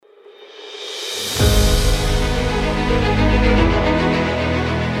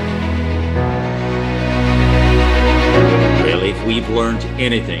we've learned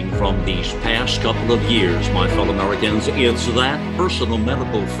anything from these past couple of years, my fellow Americans, it's that personal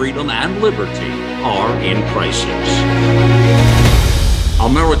medical freedom and liberty are in crisis.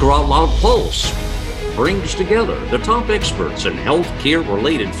 America Out Loud Pulse brings together the top experts in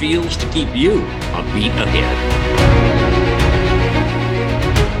healthcare-related fields to keep you a beat ahead.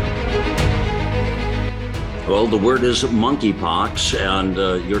 Well, the word is monkeypox, and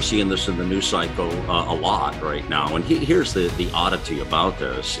you're seeing this in the news cycle a lot right now. And here's the oddity about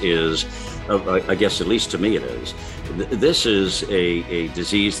this is, I guess at least to me it is, this is a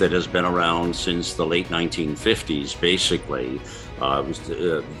disease that has been around since the late 1950s, basically. It was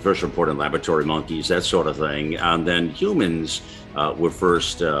first reported in laboratory monkeys, that sort of thing. And then humans were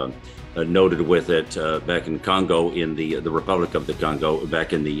first noted with it back in Congo, in the Republic of the Congo,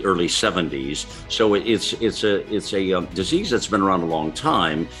 back in the early 70s. So it's a disease that's been around a long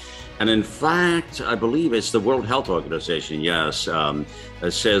time. And in fact, I believe it's the World Health Organization, yes,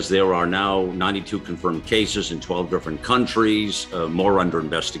 says there are now 92 confirmed cases in 12 different countries, more under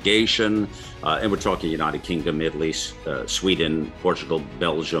investigation. And we're talking United Kingdom, Italy, Sweden, Portugal,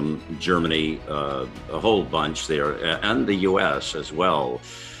 Belgium, Germany, a whole bunch there, and the US as well.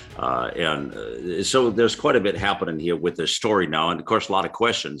 So there's quite a bit happening here with this story now. And of course, a lot of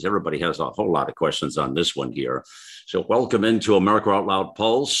questions. Everybody has a whole lot of questions on this one here. So welcome into America Out Loud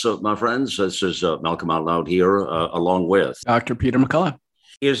Pulse, my friends. This is Malcolm Out Loud here, along with Dr. Peter McCullough.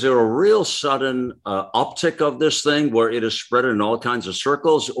 Is there a real sudden uptick of this thing where it is spread in all kinds of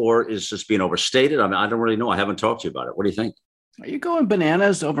circles, or is this being overstated? I mean, I don't really know. I haven't talked to you about it. What do you think? Are you going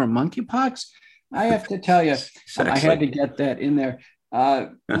bananas over monkeypox? I have to tell you, I had to get that in there.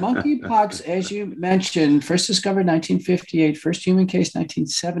 Monkeypox, as you mentioned, first discovered 1958, first human case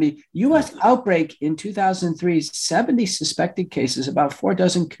 1970, U.S. outbreak in 2003, 70 suspected cases, about 4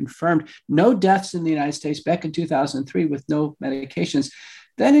 dozen confirmed, no deaths in the United States back in 2003 with no medications.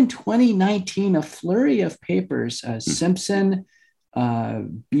 Then in 2019, a flurry of papers, Simpson,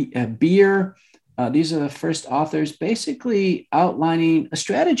 Beer, these are the first authors, basically outlining a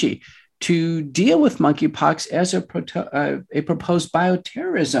strategy to deal with monkeypox as a proposed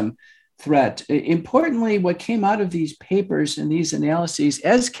bioterrorism threat. Importantly, what came out of these papers and these analyses,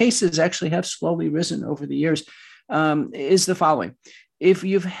 as cases actually have slowly risen over the years, is the following. If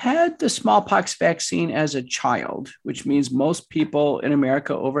you've had the smallpox vaccine as a child, which means most people in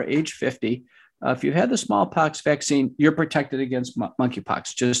America over age 50, if you had the smallpox vaccine, you're protected against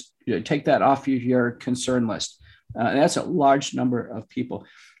monkeypox. Just take that off of your concern list. That's a large number of people.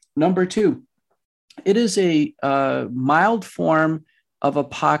 Number two, it is a mild form of a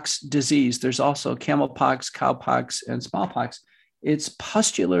pox disease. There's also camelpox, cowpox, and smallpox. It's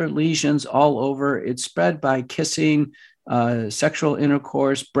pustular lesions all over. It's spread by kissing, sexual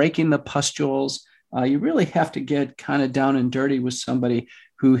intercourse, breaking the pustules. You really have to get kind of down and dirty with somebody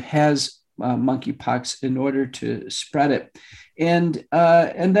who has monkeypox in order to spread it. And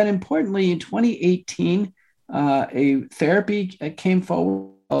then importantly, in 2018, a therapy came forward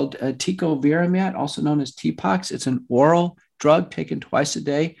called tecovirimat, also known as TPOXX. It's an oral drug taken twice a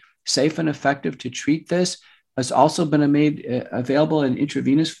day, safe and effective to treat this. It's also been made available in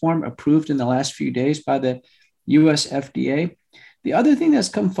intravenous form, approved in the last few days by the US FDA. The other thing that's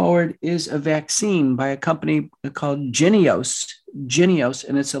come forward is a vaccine by a company called Jynneos,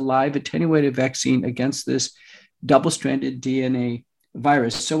 and it's a live attenuated vaccine against this double-stranded DNA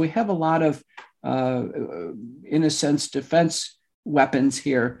virus. So we have a lot of, in a sense, defense weapons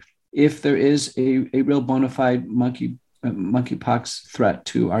here if there is a real bona fide monkeypox threat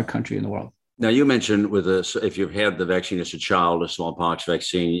to our country and the world. Now, you mentioned with this, if you've had the vaccine as a child, a smallpox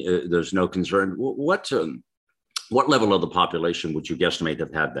vaccine, there's no concern. What level of the population would you guesstimate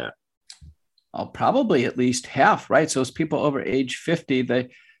have had that? Probably at least half, right? So it's people over age 50. The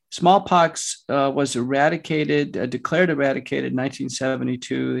smallpox was declared eradicated in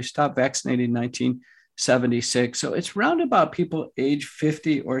 1972. They stopped vaccinating in 1976. So it's round about people age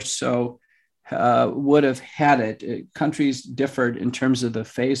 50 or so would have had it. Countries differed in terms of the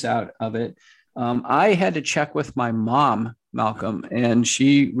phase out of it. I had to check with my mom, Malcolm, and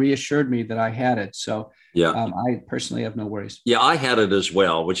she reassured me that I had it. So yeah, I personally have no worries. Yeah, I had it as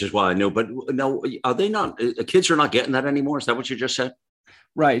well, which is why I knew. But no, are they not? Kids are not getting that anymore. Is that what you just said?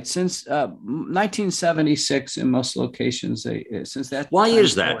 Right. Since 1976, in most locations, since that. Why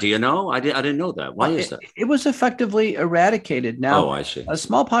is that? Do you know? I didn't know that. Why is that? It was effectively eradicated. Now, I see.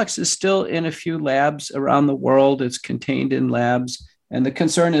 Smallpox is still in a few labs around the world. It's contained in labs. And the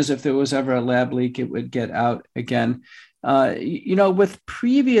concern is if there was ever a lab leak, it would get out again. With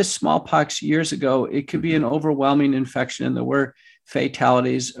previous smallpox years ago, it could be an overwhelming infection and there were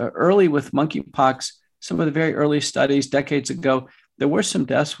fatalities. Early with monkeypox, some of the very early studies decades ago, there were some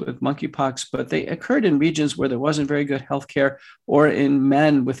deaths with monkeypox, but they occurred in regions where there wasn't very good healthcare or in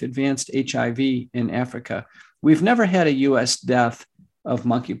men with advanced HIV in Africa. We've never had a U.S. death of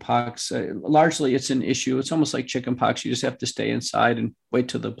monkeypox. Largely, it's an issue. It's almost like chickenpox. You just have to stay inside and wait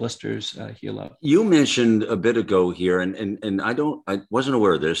till the blisters heal up. You mentioned a bit ago here, and I wasn't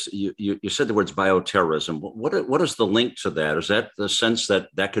aware of this. You said the words bioterrorism. What is the link to that? Is that the sense that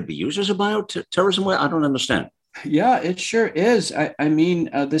that could be used as a bioterrorism? I don't understand. Yeah, it sure is. I mean,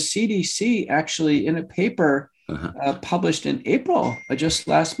 the CDC actually, in a paper published in April, just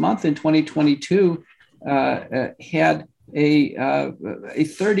last month in 2022, had a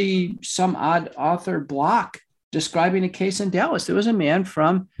 30 some odd author block describing a case in Dallas. There was a man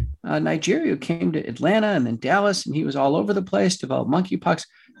from Nigeria who came to Atlanta and then Dallas, and he was all over the place, developed monkeypox.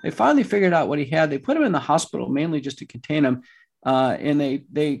 They finally figured out what he had. They put him in the hospital mainly just to contain him. And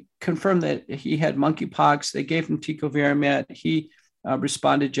they confirmed that he had monkeypox. They gave him tecovirimat. He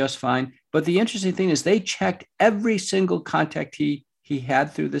responded just fine. But the interesting thing is they checked every single contact he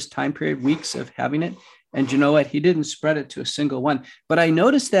had through this time period, weeks of having it. And you know what? He didn't spread it to a single one. But I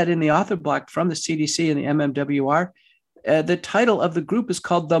noticed that in the author block from the CDC and the MMWR, the title of the group is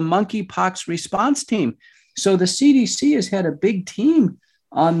called the Monkeypox Response Team. So the CDC has had a big team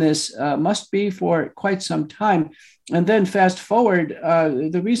on this, must be for quite some time. And then fast forward,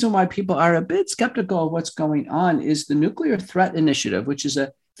 the reason why people are a bit skeptical of what's going on is the Nuclear Threat Initiative, which is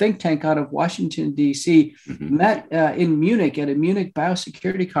a think tank out of Washington, D.C., met in Munich at a Munich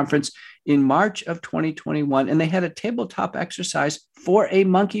biosecurity conference in March of 2021. And they had a tabletop exercise for a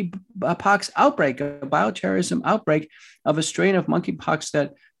monkeypox outbreak, a bioterrorism outbreak of a strain of monkeypox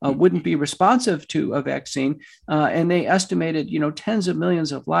that wouldn't be responsive to a vaccine. And they estimated, tens of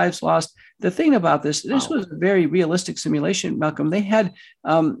millions of lives lost. The thing about this was a very realistic simulation, Malcolm. They had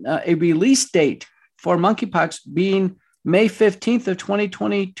a release date for monkeypox being May 15th of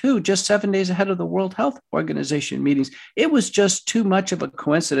 2022, just 7 days ahead of the World Health Organization meetings. It was just too much of a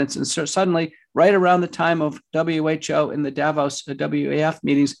coincidence. And so suddenly, right around the time of WHO and the Davos WAF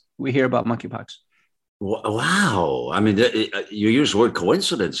meetings, we hear about monkeypox. Wow. I mean, you use the word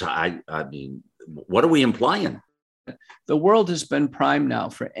coincidence. I mean, what are we implying? The world has been primed now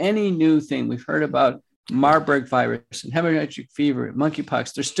for any new thing. We've heard about Marburg virus and hemorrhagic fever,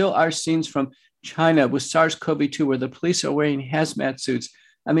 monkeypox. There still are scenes from China with SARS-CoV-2 where the police are wearing hazmat suits.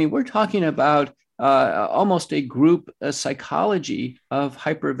 I mean, we're talking about almost a group psychology of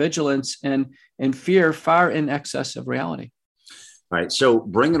hypervigilance and fear far in excess of reality. All right. So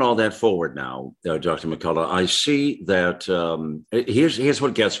bringing all that forward now, Dr. McCullough, I see that here's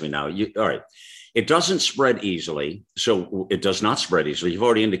what gets me now. All right. It doesn't spread easily. So it does not spread easily. You've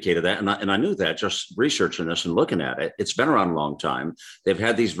already indicated that. And I knew that just researching this and looking at it. It's been around a long time. They've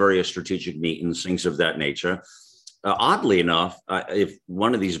had these various strategic meetings, things of that nature. Oddly enough, if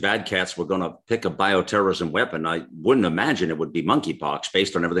one of these bad cats were going to pick a bioterrorism weapon, I wouldn't imagine it would be monkeypox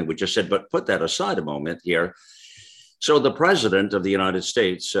based on everything we just said. But put that aside a moment here. So the president of the United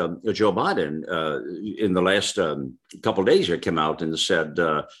States, Joe Biden, in the last couple of days here came out and said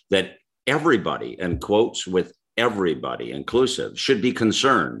that everybody, and quotes with everybody inclusive, should be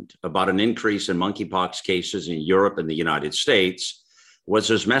concerned about an increase in monkeypox cases in Europe and the United States, was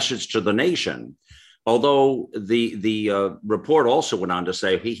his message to the nation. Although the report also went on to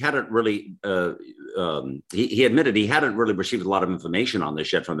say he hadn't really, he admitted he hadn't really received a lot of information on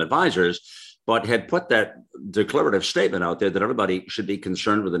this yet from advisors, but had put that declarative statement out there that everybody should be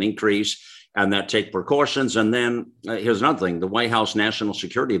concerned with an increase and that take precautions. And then here's another thing. The White House National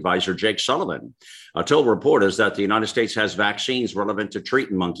Security Advisor, Jake Sullivan, told reporters that the United States has vaccines relevant to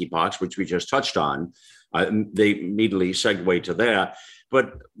treating monkeypox, which we just touched on. They immediately segue to that.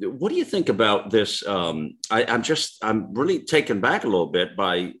 But what do you think about this? I'm really taken back a little bit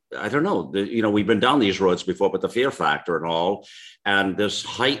by, I don't know, we've been down these roads before, but the fear factor and all, and this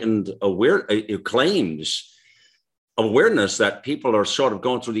heightened awareness that people are sort of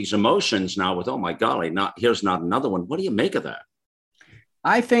going through these emotions now with, oh my golly, here's not another one. What do you make of that?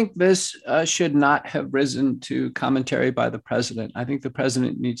 I think this should not have risen to commentary by the president. I think the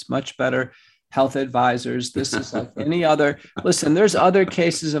president needs much better health advisors. This is like any other. Listen, there's other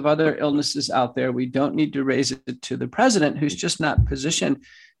cases of other illnesses out there. We don't need to raise it to the president, who's just not positioned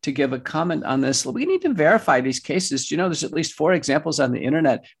to give a comment on this. We need to verify these cases. There's at least 4 examples on the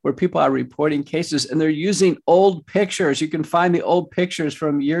internet where people are reporting cases and they're using old pictures. You can find the old pictures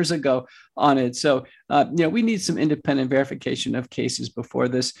from years ago on it. So, we need some independent verification of cases before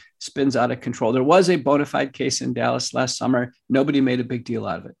this spins out of control. There was a bona fide case in Dallas last summer. Nobody made a big deal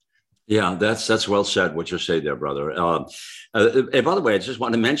out of it. Yeah, that's well said. What you say there, brother. And by the way, I just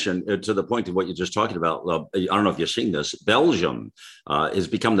want to mention to the point of what you're just talking about. I don't know if you've seen this. Belgium has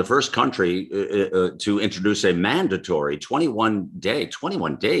become the first country to introduce a mandatory 21 days,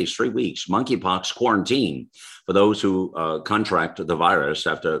 3 weeks monkeypox quarantine for those who contract the virus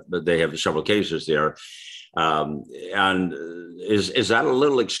after they have several cases there. And is that a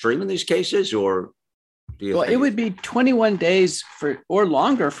little extreme in these cases, or? Well, it would be 21 days or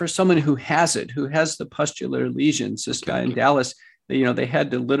longer for someone who has the pustular lesions. This guy in Dallas, they had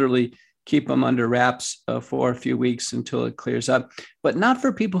to literally keep them under wraps for a few weeks until it clears up, but not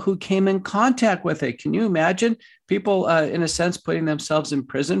for people who came in contact with it. Can you imagine people, in a sense, putting themselves in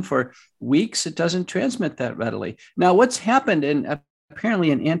prison for weeks? It doesn't transmit that readily. Now, what's happened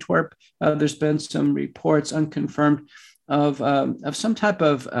apparently in Antwerp, there's been some reports, unconfirmed, of some type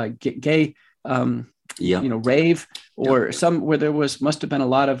of gay rave or some where there must have been a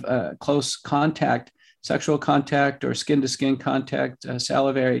lot of close contact, sexual contact or skin to skin contact,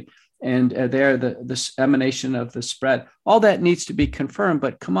 salivary, and there the emanation of the spread. All that needs to be confirmed.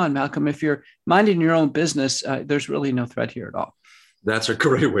 But come on, Malcolm, if you're minding your own business, there's really no threat here at all. That's a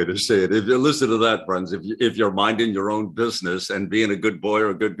great way to say it. If you listen to that, friends, if you're minding your own business and being a good boy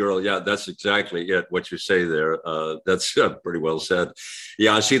or a good girl, yeah, that's exactly it. What you say there, that's pretty well said.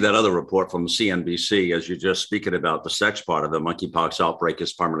 Yeah, I see that other report from CNBC as you're just speaking about the sex part of the monkeypox outbreak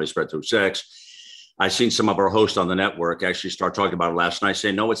is primarily spread through sex. I've seen some of our hosts on the network actually start talking about it last night,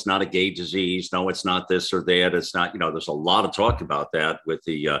 saying, no, it's not a gay disease. No, it's not this or that. It's not, there's a lot of talk about that with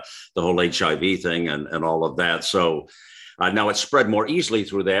the whole HIV thing and all of that. So now it's spread more easily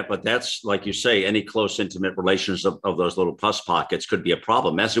through that, but that's, like you say, any close, intimate relations of those little pus pockets could be a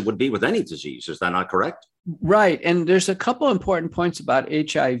problem, as it would be with any disease. Is that not correct? Right. And there's a couple important points about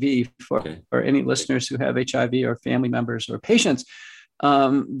HIV for any listeners who have HIV or family members or patients.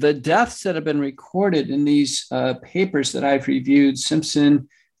 The deaths that have been recorded in these papers that I've reviewed, Simpson,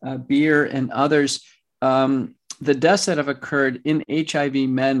 Beer, and others, the deaths that have occurred in HIV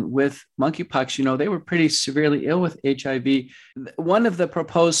men with monkeypox, they were pretty severely ill with HIV. One of the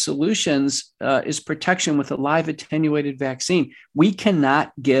proposed solutions is protection with a live attenuated vaccine. We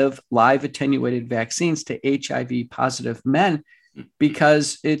cannot give live attenuated vaccines to HIV positive men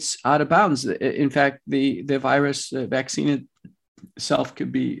because it's out of bounds. In fact, the virus vaccine itself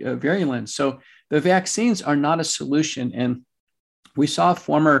could be virulent. So the vaccines are not a solution. And we saw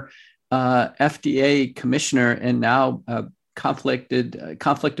former FDA commissioner and now conflict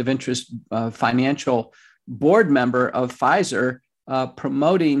of interest financial board member of Pfizer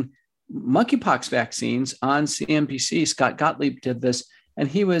promoting monkeypox vaccines on CNBC. Scott Gottlieb did this, and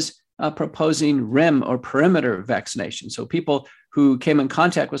he was proposing RIM or perimeter vaccination. So people who came in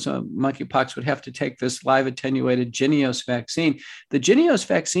contact with some monkeypox would have to take this live attenuated Jynneos vaccine. The Jynneos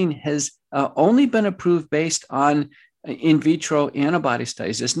vaccine has only been approved based on in vitro antibody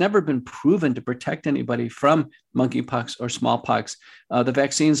studies. It's never been proven to protect anybody from monkeypox or smallpox. The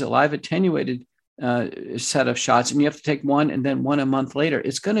vaccine's a live attenuated set of shots, and you have to take one and then one a month later.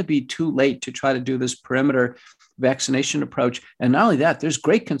 It's going to be too late to try to do this perimeter vaccination approach. And not only that, there's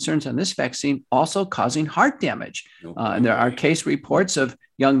great concerns on this vaccine also causing heart damage. And there are case reports of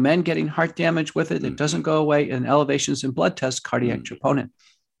young men getting heart damage with it. It doesn't go away, and elevations in blood tests, cardiac troponin.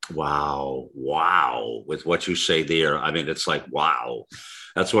 Wow. With what you say there, I mean, it's like, wow,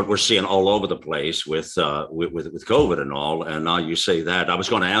 that's what we're seeing all over the place with COVID and all. And now you say that. I was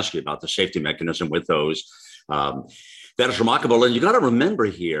going to ask you about the safety mechanism with those. That is remarkable. And you got to remember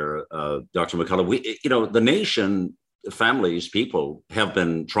here, Dr. McCullough, the nation, families, people have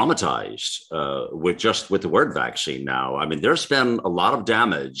been traumatized with the word vaccine now. I mean, there's been a lot of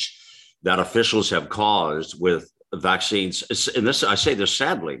damage that officials have caused with vaccines, and this, I say this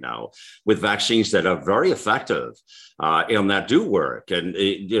sadly now, with vaccines that are very effective and that do work. And,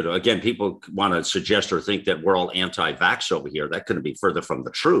 again, people want to suggest or think that we're all anti-vax over here. That couldn't be further from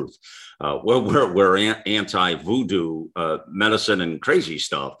the truth. We're anti-voodoo medicine and crazy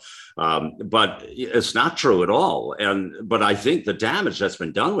stuff. But it's not true at all. But I think the damage that's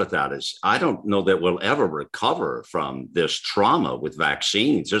been done with that is, I don't know that we'll ever recover from this trauma with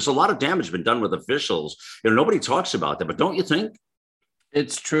vaccines. There's a lot of damage been done with officials. Nobody talks about that, but don't you think?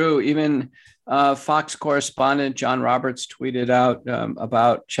 It's true. Even Fox correspondent John Roberts tweeted out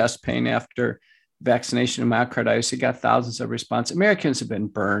about chest pain after vaccination of myocarditis. He got thousands of responses. Americans have been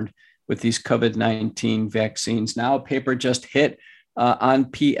burned with these COVID-19 vaccines. Now a paper just hit on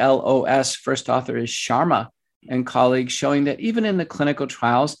PLOS. First author is Sharma and colleagues, showing that even in the clinical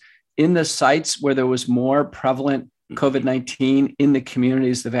trials, in the sites where there was more prevalent COVID-19 in the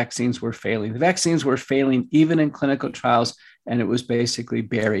communities, the vaccines were failing. The vaccines were failing even in clinical trials and it was basically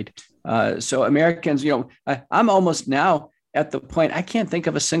buried. So Americans, I'm almost now at the point, I can't think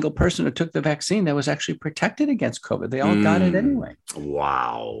of a single person who took the vaccine that was actually protected against COVID. They all got it anyway.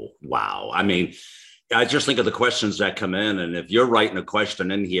 Wow. I mean, I just think of the questions that come in. And if you're writing a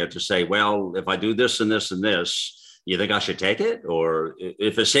question in here to say, well, if I do this and this and this, you think I should take it? Or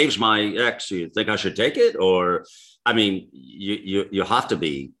if it saves my ex, you think I should take it? Or, I mean, you have to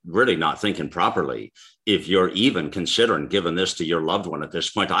be really not thinking properly if you're even considering giving this to your loved one at this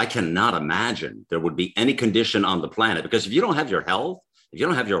point. I cannot imagine there would be any condition on the planet, because if you don't have your health, if you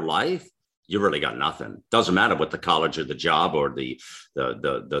don't have your life, you really got nothing. Doesn't matter what the college or the job or the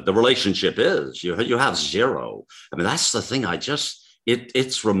relationship is. You have zero. I mean, that's the thing.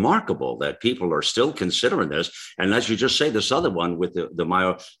 It's remarkable that people are still considering this. And as you just say, this other one with the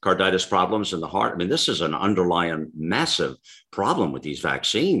myocarditis problems in the heart, I mean, this is an underlying massive problem with these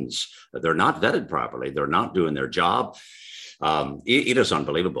vaccines. They're not vetted properly. They're not doing their job. It is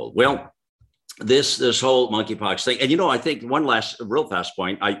unbelievable. Well, this whole monkeypox thing. And, I think one last real fast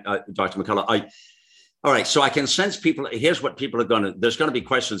point, Dr. McCullough, all right, so I can sense people. Here's what people are there's going to be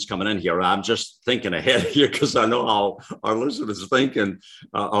questions coming in here. I'm just thinking ahead here because I know how our listeners think and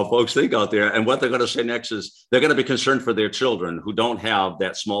how folks think out there. And what they're going to say next is they're going to be concerned for their children who don't have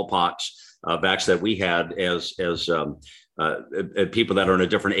that smallpox vaccine that we had as people that are in a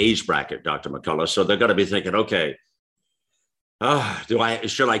different age bracket, Dr. McCullough. So they're going to be thinking, okay,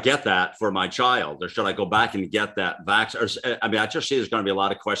 should I get that for my child, or should I go back and get that vaccine? I mean, I just see there's going to be a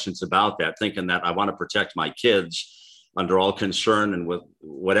lot of questions about that, thinking that I want to protect my kids under all concern and with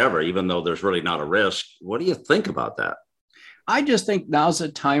whatever, even though there's really not a risk. What do you think about that? I just think now's a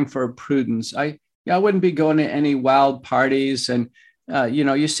time for prudence. I wouldn't be going to any wild parties. And,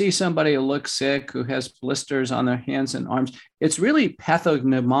 you see somebody who looks sick, who has blisters on their hands and arms. It's really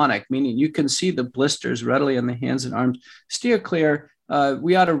pathognomonic, meaning you can see the blisters readily on the hands and arms. Steer clear.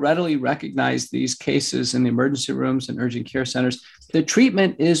 We ought to readily recognize these cases in the emergency rooms and urgent care centers. The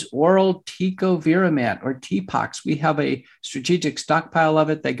treatment is oral tecovirimat, or TPOXX. We have a strategic stockpile of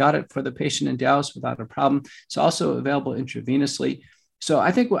it. They got it for the patient in Dallas without a problem. It's also available intravenously. So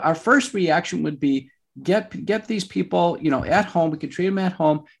I think our first reaction would be get these people, at home. We can treat them at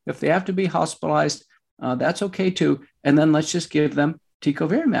home. If they have to be hospitalized, that's okay too. And then let's just give them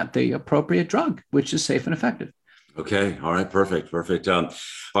tecovirimat, the appropriate drug, which is safe and effective. Okay. All right. Perfect. All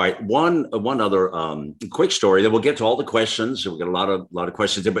right. One other quick story. Then we'll get to all the questions. We've got a lot of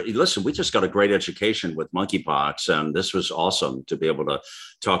questions there. But listen, we just got a great education with monkeypox, and this was awesome to be able to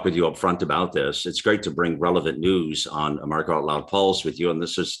talk with you up front about this. It's great to bring relevant news on America Out Loud Pulse with you, and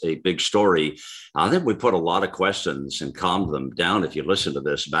this is a big story. I think we put a lot of questions and calmed them down if you listen to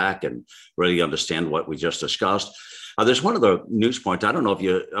this back and really understand what we just discussed. There's one other news point. I don't know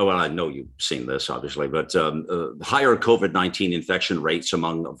if I know you've seen this, obviously, but higher COVID-19 infection rates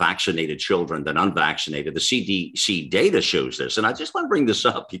among vaccinated children than unvaccinated. The CDC data shows this. And I just want to bring this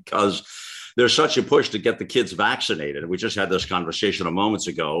up because there's such a push to get the kids vaccinated. We just had this conversation a moments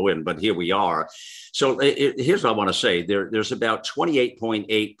ago, but here we are. So here's what I want to say. There's about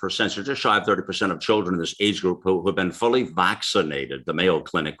 28.8%, so just shy of 30% of children in this age group who have been fully vaccinated. The Mayo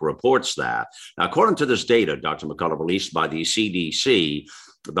Clinic reports that. Now, according to this data, Dr. McCullough, released by the CDC,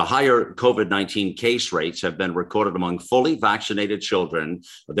 the higher COVID-19 case rates have been recorded among fully vaccinated children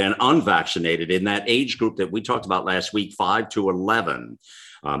than unvaccinated in that age group that we talked about last week, 5 to 11.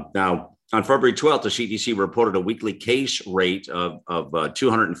 Now, on February 12th, the CDC reported a weekly case rate of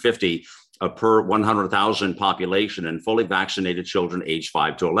 250 per 100,000 population in fully vaccinated children aged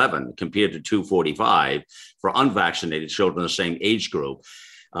 5 to 11, compared to 245 for unvaccinated children in the same age group.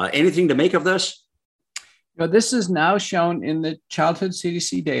 Anything to make of this? This is now shown in the childhood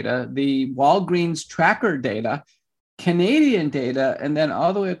CDC data, the Walgreens tracker data, Canadian data, and then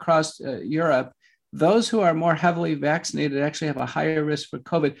all the way across Europe. Those who are more heavily vaccinated actually have a higher risk for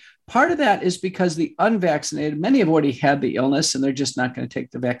COVID. Part of that is because the unvaccinated, many have already had the illness and they're just not going to take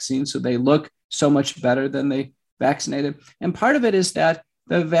the vaccine. So they look so much better than the vaccinated. And part of it is that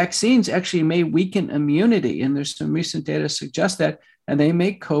the vaccines actually may weaken immunity. And there's some recent data suggest that, and they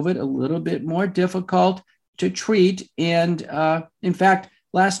make COVID a little bit more difficult to treat. And in fact,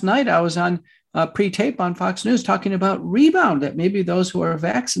 last night I was on pre-tape on Fox News talking about rebound, that maybe those who are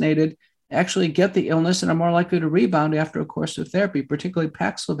vaccinated actually get the illness and are more likely to rebound after a course of therapy, particularly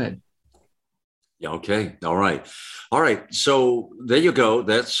Paxlovid. Yeah. Okay. All right. So there you go.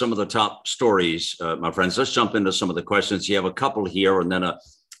 That's some of the top stories, my friends. Let's jump into some of the questions. You have a couple here and then a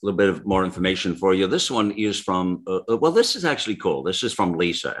little bit of more information for you. This one is from, well, this is actually cool. This is from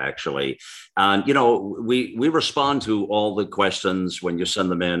Lisa, actually. And, we respond to all the questions when you send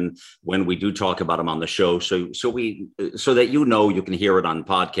them in, when we do talk about them on the show. So that you can hear it on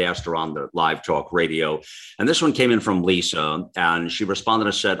podcast or on the live talk radio. And this one came in from Lisa, and she responded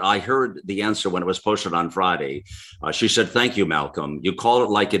and said, I heard the answer when it was posted on Friday. She said, thank you, Malcolm. You call it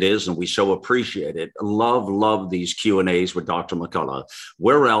like it is, and we so appreciate it. Love these Q&As with Dr. McCullough.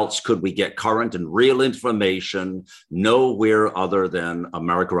 Where else could we get current and real information? Nowhere other than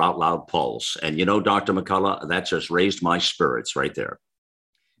America Out Loud Pulse. And Dr. McCullough, that just raised my spirits right there.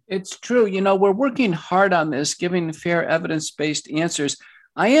 It's true. We're working hard on this, giving fair evidence-based answers.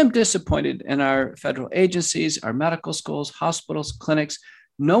 I am disappointed in our federal agencies, our medical schools, hospitals, clinics.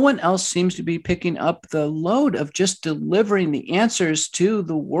 No one else seems to be picking up the load of just delivering the answers to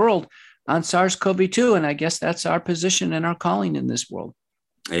the world on SARS-CoV-2. And I guess that's our position and our calling in this world.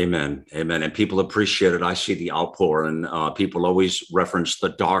 Amen. And people appreciate it. I see the outpour, and people always reference the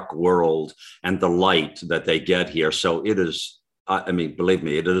dark world and the light that they get here. So it is, believe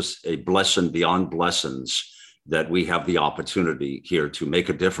me, it is a blessing beyond blessings that we have the opportunity here to make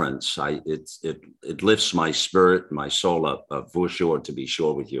a difference. It lifts my spirit, my soul up, for sure, to be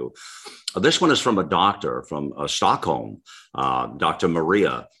sure with you. This one is from a doctor from Stockholm, Dr.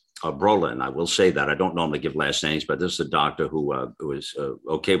 Maria Brolin. I will say that I don't normally give last names, but this is a doctor who is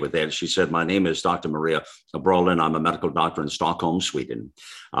okay with that. She said, my name is Dr. Maria Brolin. I'm a medical doctor in Stockholm, Sweden.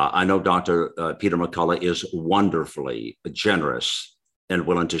 I know Dr. Peter McCullough is wonderfully generous and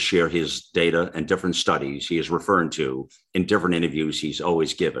willing to share his data and different studies he is referring to in different interviews he's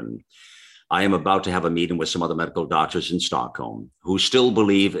always given. I am about to have a meeting with some other medical doctors in Stockholm who still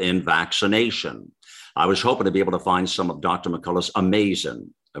believe in vaccination. I was hoping to be able to find some of Dr. McCullough's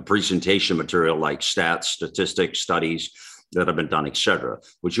amazing presentation material like stats, statistics, studies that have been done, et cetera.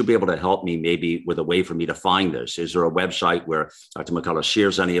 Would you be able to help me maybe with a way for me to find this? Is there a website where Dr. McCullough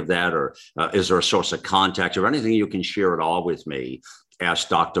shares any of that? Or is there a source of contact or anything you can share at all with me? Asked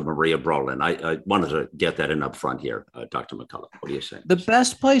Dr. Maria Brolin. I wanted to get that in up front here, Dr. McCullough. What do you say? The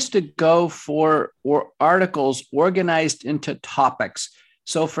best place to go for articles organized into topics.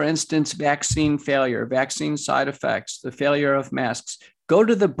 So, for instance, vaccine failure, vaccine side effects, the failure of masks. Go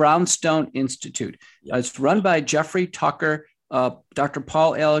to the Brownstone Institute. Yep. It's run by Jeffrey Tucker. Dr.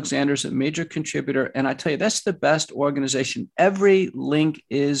 Paul Alexander is a major contributor. And I tell you, that's the best organization. Every link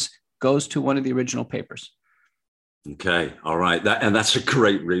goes to one of the original papers. Okay. All right. That's a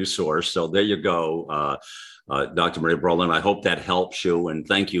great resource. So there you go, Dr. Maria Brolin. I hope that helps you. And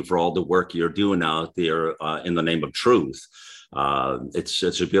thank you for all the work you're doing out there in the name of truth.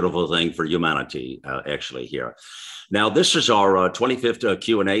 It's a beautiful thing for humanity, actually, here. Now, this is our 25th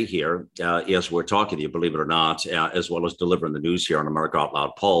Q&A here as we're talking to you, believe it or not, as well as delivering the news here on America Out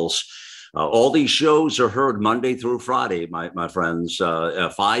Loud Pulse. All these shows are heard Monday through Friday, my friends,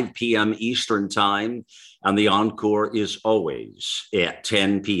 5 p.m. Eastern time. And the encore is always at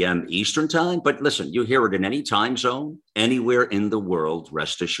 10 p.m. Eastern time. But listen, you hear it in any time zone, anywhere in the world,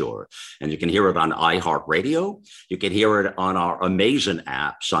 rest assured. And you can hear it on iHeartRadio. You can hear it on our amazing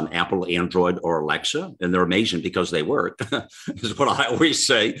apps on Apple, Android, or Alexa. And they're amazing because they work, is what I always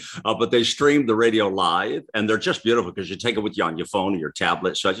say. But they stream the radio live, and they're just beautiful because you take it with you on your phone or your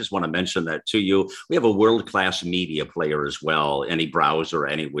tablet. So I just want to mention that to you. We have a world-class media player as well, any browser,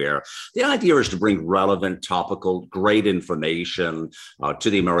 anywhere. The idea is to bring relevant, topical, great information to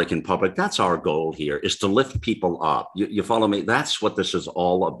the American public. That's our goal here, is to lift people up. You follow me? That's what this is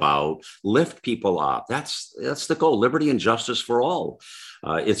all about. Lift people up. That's the goal. Liberty and justice for all.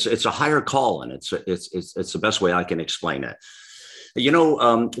 It's a higher call, and it's the best way I can explain it.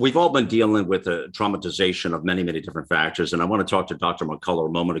 We've all been dealing with the traumatization of many, many different factors. And I want to talk to Dr. McCullough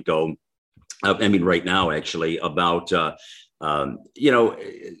a moment ago. Right now, actually, about,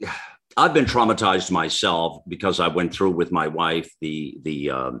 I've been traumatized myself because I went through with my wife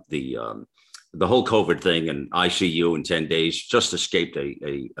the whole COVID thing and ICU in 10 days, just escaped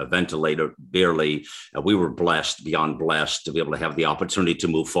a ventilator barely. We were blessed, beyond blessed, to be able to have the opportunity to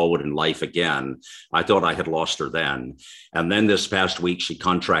move forward in life again. I thought I had lost her then. And then this past week, she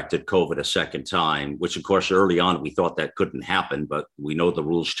contracted COVID a second time, which, of course, early on, we thought that couldn't happen, but we know the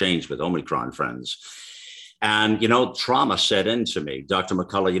rules changed with Omicron, friends. And, trauma set into me. Dr.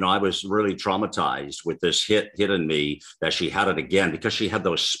 McCullough, I was really traumatized with this hitting me that she had it again, because she had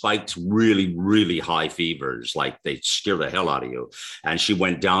those spiked, really, really high fevers, like they scare the hell out of you. And she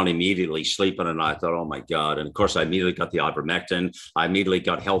went down immediately sleeping. And I thought, oh my God. And of course, I immediately got the ivermectin. I immediately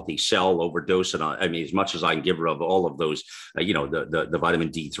got healthy cell overdose. And I mean, as much as I can give her of all of those, the vitamin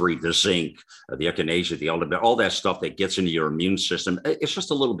D3, the zinc, the echinacea, the elderberry, all that stuff that gets into your immune system. It's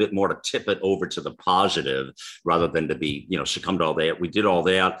just a little bit more to tip it over to the positive, rather than to be, succumb to all that. We did all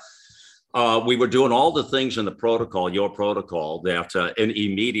that. We were doing all the things in the protocol, your protocol, that and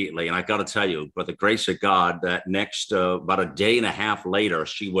immediately, and I got to tell you, by the grace of God, that next about a day and a half later,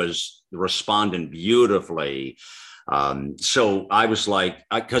 she was responding beautifully. So I was like,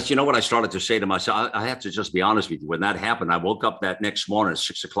 because what I started to say to myself, I have to just be honest with you. When that happened, I woke up that next morning at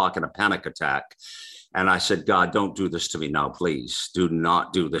 6 o'clock in a panic attack. And I said, God, don't do this to me now, please. Do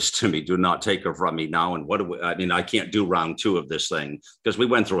not do this to me. Do not take her from me now. And I can't do round 2 of this thing, because we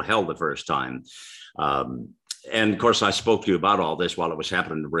went through hell the first time. And of course, I spoke to you about all this while it was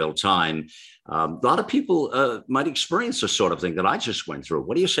happening in real time. A lot of people might experience the sort of thing that I just went through.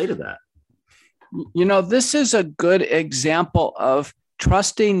 What do you say to that? This is a good example of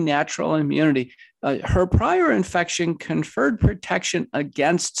trusting natural immunity. Her prior infection conferred protection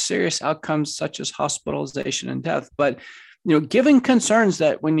against serious outcomes such as hospitalization and death. But, given concerns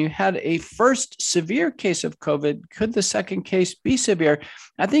that when you had a first severe case of COVID, could the second case be severe?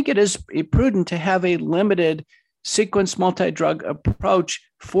 I think it is prudent to have a limited sequence multi-drug approach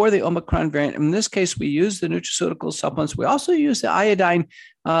for the Omicron variant. In this case, we use the nutraceutical supplements. We also use the iodine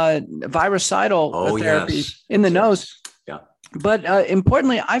virucidal therapy in the nose. But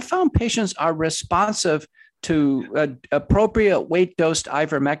importantly, I found patients are responsive to appropriate weight-dosed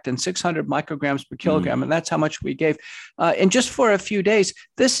ivermectin, 600 micrograms per kilogram, and that's how much we gave. And just for a few days,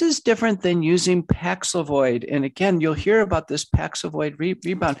 this is different than using Paxlovid. And again, you'll hear about this Paxlovid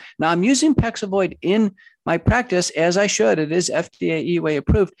rebound. Now, I'm using Paxlovid in my practice, as I should. It is FDA EUA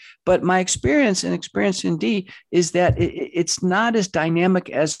approved. But my experience in D is that it's not as dynamic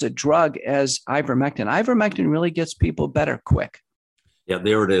as a drug as ivermectin. Ivermectin really gets people better quick. Yeah,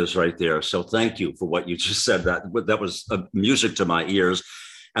 there it is right there. So thank you for what you just said. That was music to my ears.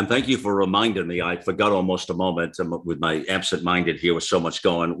 And thank you for reminding me. I forgot almost a moment with my absent-minded here with so much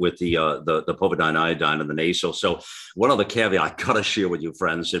going with the povidone iodine and the nasal. So one other caveat I got to share with you,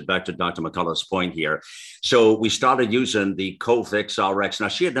 friends, and back to Dr. McCullough's point here. So we started using the Cofix RX. Now,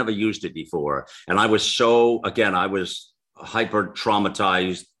 she had never used it before. And I was I was hyper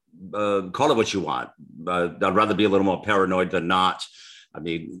traumatized. Call it what you want. I'd rather be a little more paranoid than not. I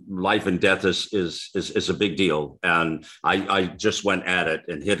mean, life and death is a big deal. And I just went at it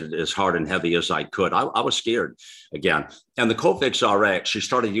and hit it as hard and heavy as I could. I was scared again. And the Cofix RX, she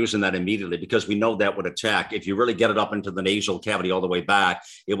started using that immediately, because we know that would attack. If you really get it up into the nasal cavity all the way back,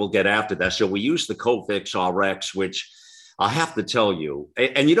 it will get after that. So we used the Cofix RX, which I have to tell you,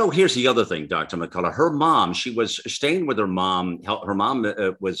 and here's the other thing, Dr. McCullough. Her mom, she was staying with her mom. Her mom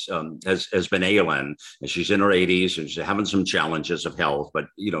has been ailing, and she's in her 80s, and she's having some challenges of health. But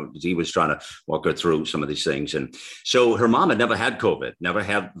he was trying to walk her through some of these things, and so her mom had never had COVID, never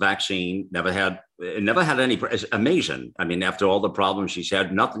had vaccine, never had any. It's amazing. I mean, after all the problems she's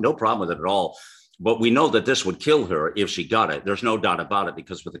had, no problem with it at all. But we know that this would kill her if she got it. There's no doubt about it,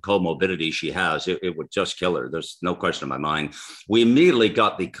 because with the comorbidity she has, it would just kill her. There's no question in my mind. We immediately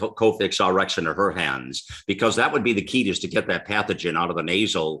got the Cofix RX into her hands, because that would be the key, is to get that pathogen out of the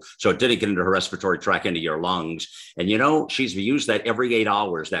nasal so it didn't get into her respiratory tract, into your lungs. And, she's used that every 8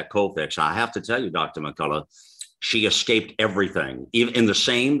 hours, that Cofix. I have to tell you, Dr. McCullough, she escaped everything, even in the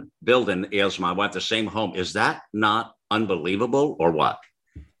same building as my wife, the same home. Is that not unbelievable, or what?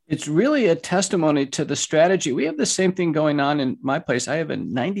 It's really a testimony to the strategy. We have the same thing going on in my place. I have a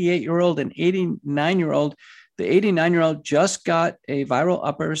 98-year-old and 89-year-old. The 89-year-old just got a viral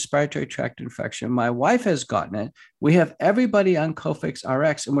upper respiratory tract infection. My wife has gotten it. We have everybody on Cofix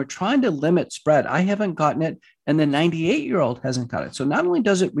RX, and we're trying to limit spread. I haven't gotten it, and the 98-year-old hasn't got it. So not only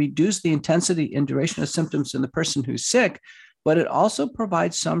does it reduce the intensity and duration of symptoms in the person who's sick, but it also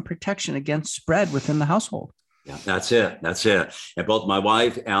provides some protection against spread within the household. Yeah, that's it. And both my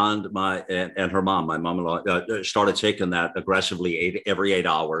wife and her mom, my mom-in-law, started taking that aggressively every 8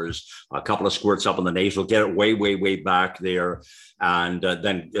 hours, a couple of squirts up in the nasal, get it way, way, way back there, and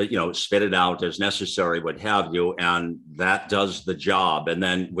then spit it out as necessary, what have you, and that does the job. And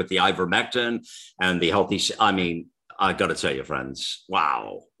then with the ivermectin and the healthy, I mean, I got to tell you, friends,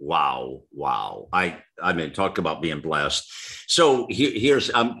 wow, Wow. Wow. I mean, talk about being blessed. So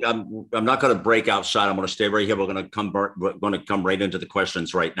here's I'm not going to break outside. I'm going to stay right here. We're going to come right into the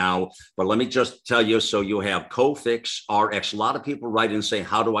questions right now. But let me just tell you. So you have Cofix RX. A lot of people write in and say,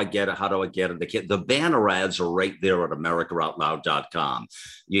 "How do I get it? How do I get it?" The banner ads are right there at AmericaOutloud.com.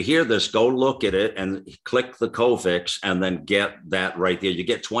 You hear this? Go look at it and click the Cofix, and then get that right there. You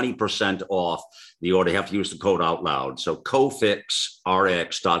get 20% off the order. You have to use the code out loud. So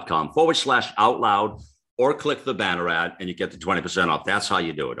cofixrx.com/outloud, or click the banner ad and you get the 20% off. That's how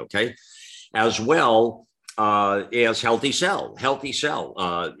you do it. Okay. As well as Healthy Cell,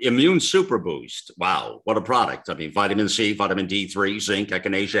 Immune Super Boost. Wow. What a product. I mean, vitamin C, vitamin D3, zinc,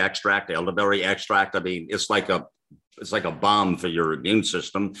 echinacea extract, elderberry extract. I mean, it's like a bomb for your immune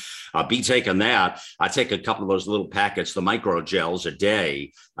system. Be taking that. I take a couple of those little packets, the micro gels, a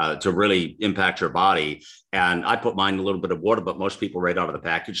day to really impact your body. And I put mine in a little bit of water, but most people right out of the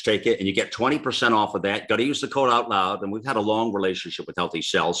package take it. And you get 20% off of that. Got to use the code out loud. And we've had a long relationship with Healthy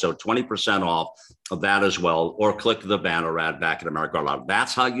Cell. So 20% off of that as well. Or click the banner ad back at America Out Loud.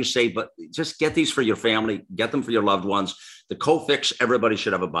 That's how you save. But just get these for your family. Get them for your loved ones. The Cofix, everybody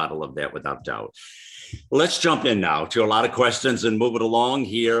should have a bottle of that without doubt. Let's jump in now to a lot of questions and move it along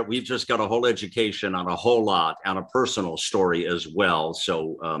here. We've just got a whole education on a whole lot and a personal story as well.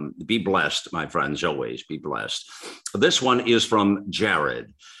 So be blessed, my friends, always be blessed. This one is from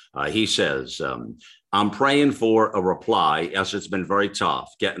Jared. He says, I'm praying for a reply, as it's been very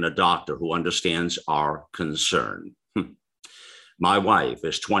tough getting a doctor who understands our concern. My wife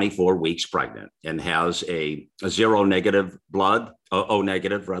is 24 weeks pregnant and has a zero negative blood, O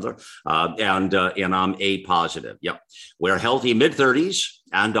negative rather, and I'm A positive. Yep. We're healthy mid-30s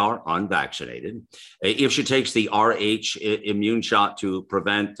and are unvaccinated. If she takes the RH immune shot to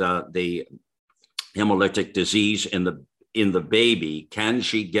prevent the hemolytic disease in the baby, can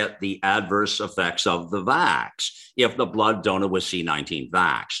she get the adverse effects of the vax? If the blood donor was C19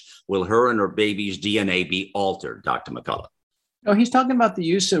 vax, will her and her baby's DNA be altered, Dr. McCullough? Oh, he's talking about the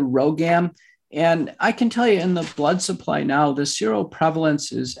use of RhoGAM. And I can tell you in the blood supply now, the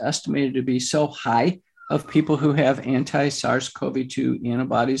seroprevalence is estimated to be so high of people who have anti-SARS-CoV-2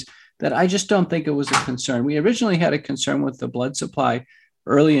 antibodies that I just don't think it was a concern. We originally had a concern with the blood supply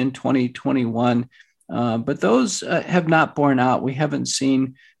early in 2021, but those have not borne out. We haven't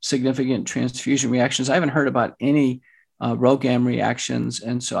seen significant transfusion reactions. I haven't heard about any RhoGAM reactions.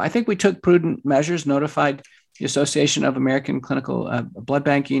 And so I think we took prudent measures, notified the Association of American Clinical Blood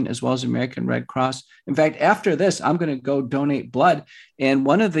Banking, as well as American Red Cross. In fact, after this, I'm going to go donate blood. And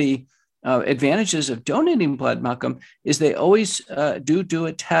one of the advantages of donating blood, Malcolm, is they always do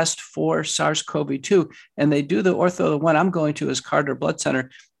a test for SARS-CoV-2. And they do the the one I'm going to is Carter Blood Center.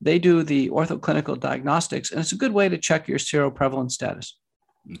 They do the orthoclinical diagnostics. And it's a good way to check your seroprevalence status.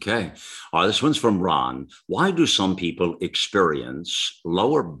 Okay. This one's from Ron. Why do some people experience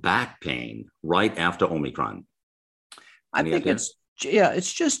lower back pain right after Omicron? I think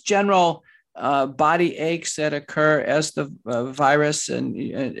it's just general body aches that occur as the virus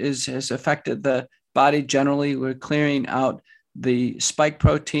has affected the body generally. We're clearing out the spike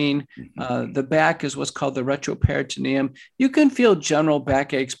protein. The back is what's called the retroperitoneum. You can feel general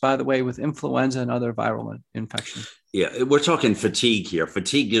back aches, by the way, with influenza and other viral infections. Yeah, we're talking fatigue here.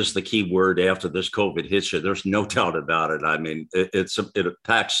 Fatigue is the key word after this COVID hits you. There's no doubt about it. I mean, it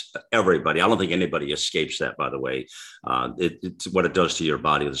impacts everybody. I don't think anybody escapes that, by the way. It's what it does to your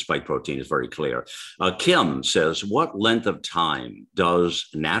body. The spike protein is very clear. Kim says, what length of time does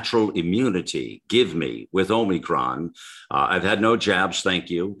natural immunity give me with Omicron? I've had no jabs, thank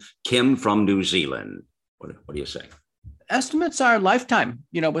you. Kim from New Zealand. What do you say? Estimates are lifetime.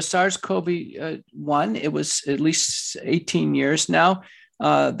 With SARS-CoV-1, it was at least 18 years now.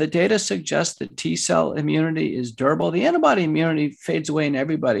 The data suggests that T cell immunity is durable. The antibody immunity fades away in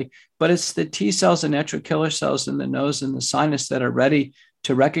everybody, but it's the T cells and natural killer cells in the nose and the sinus that are ready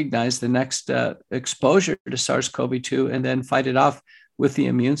to recognize the next exposure to SARS-CoV-2 and then fight it off with the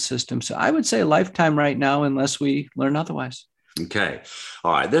immune system. So I would say lifetime right now, unless we learn otherwise. Okay.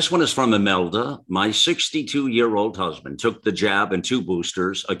 All right. This one is from Imelda. My 62-year-old husband took the jab and 2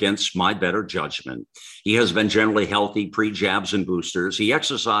 boosters against my better judgment. He has been generally healthy pre-jabs and boosters. He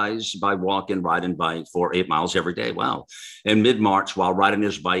exercised by walking, riding bike for 8 miles every day. Wow. In mid-March, while riding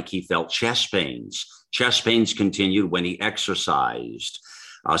his bike, he felt chest pains. Chest pains continued when he exercised.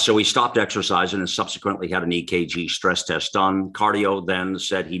 So he stopped exercising and subsequently had an EKG stress test done. Cardio then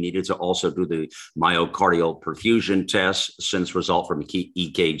said he needed to also do the myocardial perfusion test since result from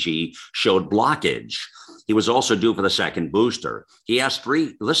EKG showed blockage. He was also due for the second booster. He asked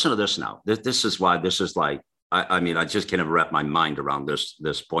listen to this now. This is why this is like I mean, I just can't wrap my mind around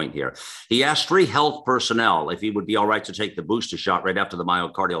this point here. He asked 3 health personnel if he would be all right to take the booster shot right after the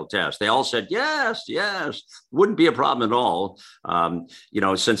myocardial test. They all said yes, yes, wouldn't be a problem at all.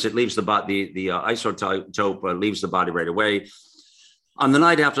 Since it leaves the isotope leaves the body right away. On the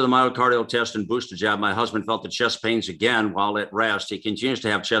night after the myocardial test and booster jab, my husband felt the chest pains again while at rest. He continues to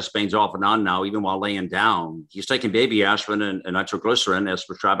have chest pains off and on now, even while laying down. He's taking baby aspirin and nitroglycerin as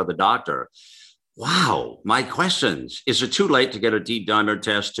prescribed by the doctor. Wow. My questions. Is it too late to get a D-dimer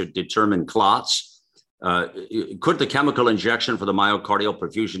test to determine clots? Could the chemical injection for the myocardial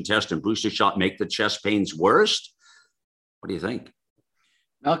perfusion test and booster shot make the chest pains worse? What do you think?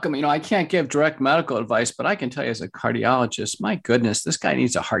 Malcolm, I can't give direct medical advice, but I can tell you as a cardiologist, my goodness, this guy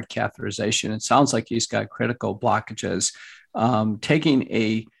needs a heart catheterization. It sounds like he's got critical blockages. Taking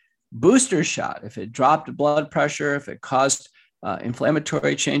a booster shot, if it dropped blood pressure, if it caused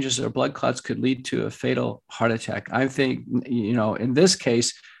inflammatory changes or blood clots, could lead to a fatal heart attack. I think, in this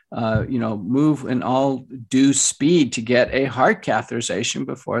case, move in all due speed to get a heart catheterization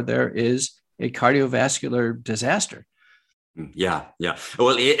before there is a cardiovascular disaster. Yeah.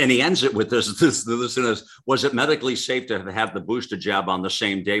 Well, and he ends it with this is, was it medically safe to have the booster jab on the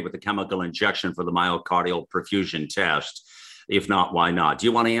same day with the chemical injection for the myocardial perfusion test? If not, why not? Do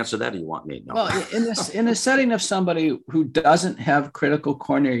you want to answer that, or do you want me? No. Well, in the setting of somebody who doesn't have critical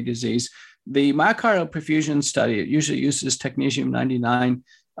coronary disease, the myocardial perfusion study, it usually uses technetium-99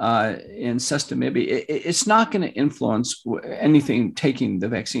 and sestamib. It's not going to influence anything taking the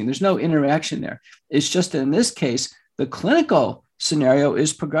vaccine. There's no interaction there. It's just in this case, the clinical scenario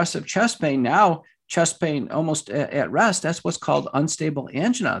is progressive chest pain. Now, chest pain almost at rest. That's what's called unstable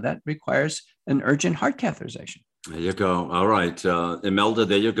angina. That requires an urgent heart catheterization. There you go. All right. Imelda,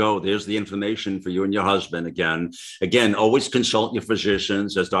 there you go. There's the information for you and your husband. Again, always consult your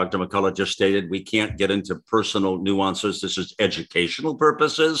physicians. As Dr. McCullough just stated, we can't get into personal nuances. This is educational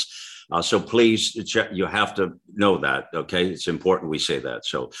purposes. So please, you have to know that. Okay. It's important we say that.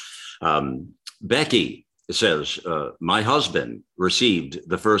 So Becky says, my husband received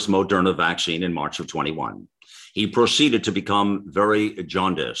the first Moderna vaccine in March of 21. He proceeded to become very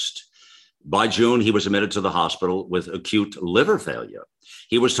jaundiced. By June, he was admitted to the hospital with acute liver failure.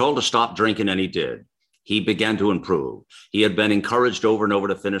 He was told to stop drinking, and he did. He began to improve. He had been encouraged over and over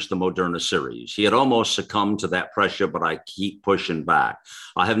to finish the Moderna series. He had almost succumbed to that pressure, but I keep pushing back.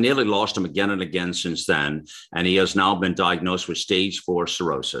 I have nearly lost him again and again since then, and he has now been diagnosed with stage 4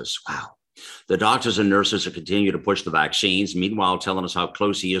 cirrhosis. Wow. The doctors and nurses are continuing to push the vaccines, meanwhile telling us how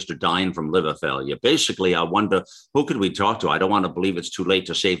close he is to dying from liver failure. Basically, I wonder, who could we talk to? I don't want to believe it's too late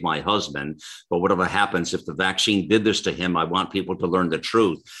to save my husband, but whatever happens, if the vaccine did this to him, I want people to learn the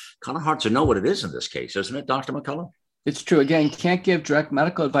truth. Kind of hard to know what it is in this case, isn't it, Dr. McCullough? It's true. Again, can't give direct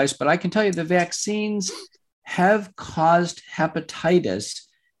medical advice, but I can tell you the vaccines have caused hepatitis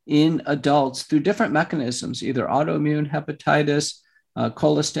in adults through different mechanisms, either autoimmune hepatitis,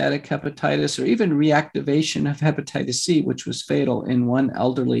 cholestatic hepatitis, or even reactivation of hepatitis C, which was fatal in one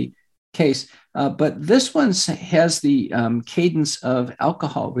elderly case. But this one has the cadence of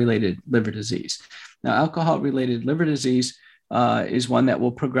alcohol-related liver disease. Now, alcohol-related liver disease is one that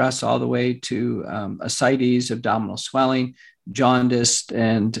will progress all the way to ascites, abdominal swelling, jaundice,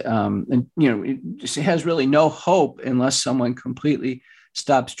 and it just has really no hope unless someone completely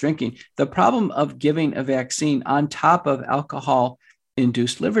stops drinking. The problem of giving a vaccine on top of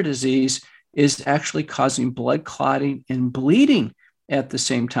alcohol-induced liver disease is actually causing blood clotting and bleeding at the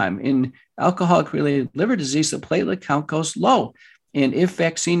same time. In alcoholic-related liver disease, the platelet count goes low. And if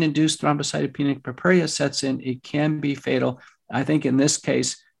vaccine-induced thrombocytopenic purpura sets in, it can be fatal. I think in this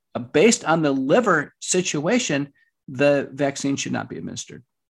case, based on the liver situation, the vaccine should not be administered.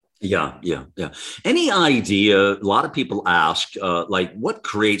 Yeah. Any idea? A lot of people ask, what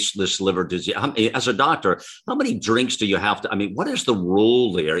creates this liver disease? As a doctor, how many drinks do you have to? I mean, what is the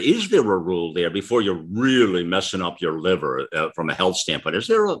rule there? Is there a rule there before you're really messing up your liver from a health standpoint? Is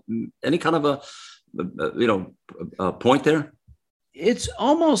there any kind of a point there? It's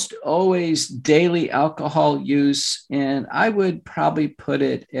almost always daily alcohol use, and I would probably put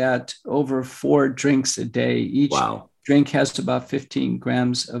it at over 4 drinks a day. Each drink has about 15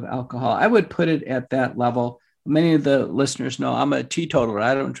 grams of alcohol. I would put it at that level. Many of the listeners know I'm a teetotaler.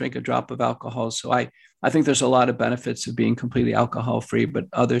 I don't drink a drop of alcohol. So I think there's a lot of benefits of being completely alcohol-free, but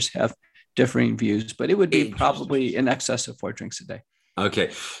others have differing views. But it would be probably in excess of 4 drinks a day.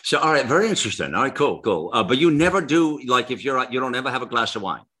 Okay. So, all right. Very interesting. All right, cool. But you never do, if you don't ever have a glass of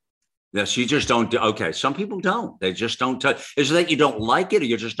wine. Yes, you just don't. Okay, some people don't. They just don't touch. Is it that you don't like it, or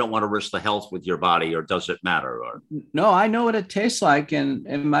you just don't want to risk the health with your body, or does it matter? Or No, I know what it tastes like. And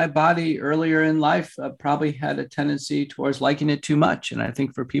my body earlier in life probably had a tendency towards liking it too much. And I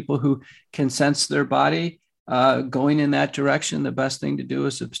think for people who can sense their body going in that direction, the best thing to do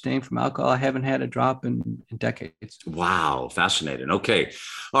is abstain from alcohol. I haven't had a drop in decades. wow, fascinating. Okay,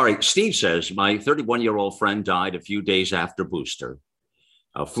 all right. Steve says my 31-year-old friend died a few days after booster.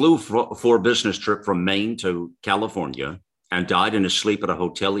 Flew for a business trip from Maine to California and died in his sleep at a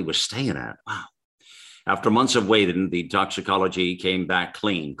hotel he was staying at. Wow. After months of waiting, the toxicology came back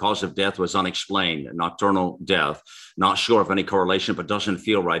clean. Cause of death was unexplained, nocturnal death. Not sure of any correlation, but doesn't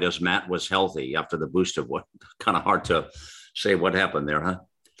feel right as Matt was healthy after the booster. What kind of hard to say what happened there, huh?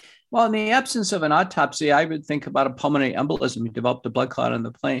 Well, in the absence of an autopsy, I would think about a pulmonary embolism. He developed a blood clot on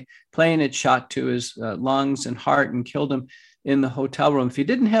the plane. Plane had shot to his lungs and heart and killed him in the hotel room. If he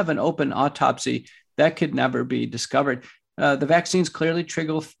didn't have an open autopsy, that could never be discovered. The vaccines clearly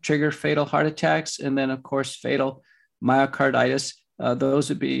trigger fatal heart attacks, and then, of course, fatal myocarditis. Those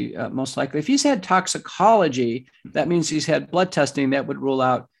would be most likely. If he's had toxicology, that means he's had blood testing that would rule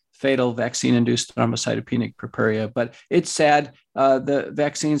out fatal vaccine-induced thrombocytopenic purpura. But it's sad. The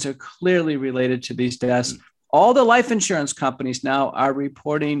vaccines are clearly related to these deaths. All the life insurance companies now are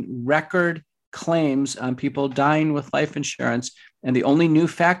reporting record claims on people dying with life insurance. And the only new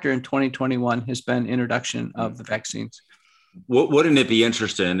factor in 2021 has been introduction of the vaccines. Wouldn't it be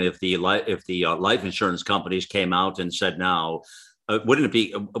interesting if the life insurance companies came out and said now, wouldn't it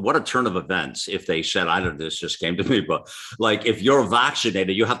be what a turn of events if they said, I don't know, this just came to me, but like if you're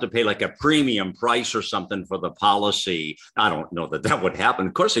vaccinated, you have to pay like a premium price or something for the policy. I don't know that would happen.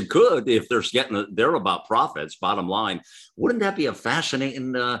 Of course, it could if they're about profits, bottom line. Wouldn't that be a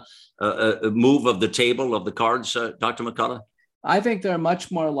fascinating move of the table of the cards, Dr. McCullough? I think they're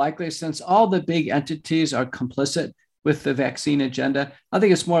much more likely, since all the big entities are complicit with the vaccine agenda. I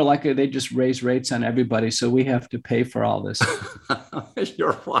think it's more likely they just raise rates on everybody, so we have to pay for all this.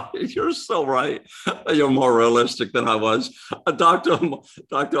 You're right. You're so right. You're more realistic than I was. Dr.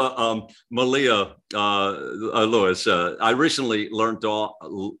 Malia Lewis, I recently learned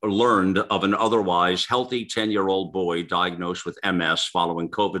of an otherwise healthy 10-year-old boy diagnosed with MS following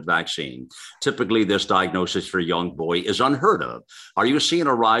COVID vaccine. Typically, this diagnosis for a young boy is unheard of. Are you seeing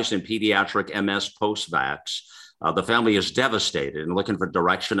a rise in pediatric MS post-vax? The family is devastated and looking for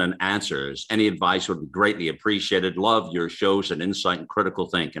direction and answers. Any advice would be greatly appreciated. Love your shows and insight and critical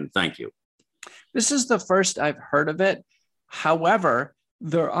thinking. Thank you. This is the first I've heard of it. However,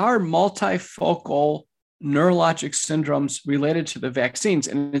 there are multifocal neurologic syndromes related to the vaccines.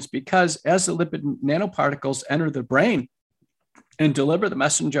 And it's because as the lipid nanoparticles enter the brain and deliver the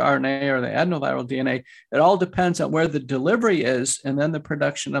messenger RNA or the adenoviral DNA, it all depends on where the delivery is and then the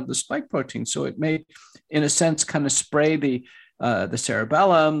production of the spike protein. So it may, in a sense, kind of spray the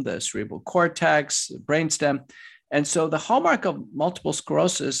cerebellum, the cerebral cortex, the brainstem. And so the hallmark of multiple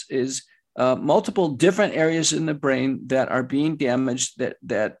sclerosis is multiple different areas in the brain that are being damaged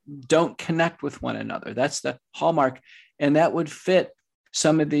that don't connect with one another. That's the hallmark. And that would fit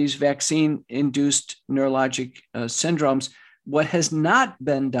some of these vaccine-induced neurologic syndromes. What has not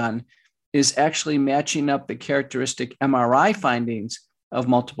been done is actually matching up the characteristic MRI findings of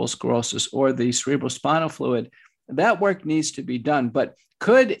multiple sclerosis or the cerebrospinal fluid. That work needs to be done. But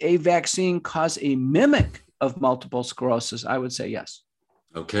could a vaccine cause a mimic of multiple sclerosis? I would say yes.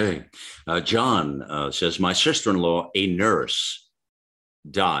 Okay. John says, my sister-in-law, a nurse,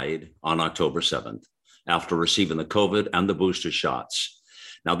 died on October 7th after receiving the COVID and the booster shots.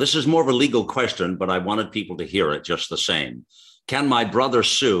 Now, this is more of a legal question, but I wanted people to hear it just the same. Can my brother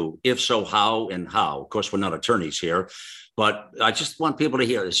sue? If so, how and how? Of course, we're not attorneys here, but I just want people to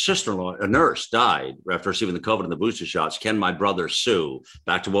hear. His sister-in-law, a nurse, died after receiving the COVID and the booster shots. Can my brother sue?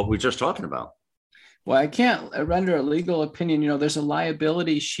 Back to what we were just talking about. Well, I can't render a legal opinion. You know, there's a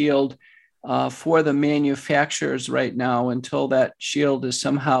liability shield for the manufacturers right now until that shield is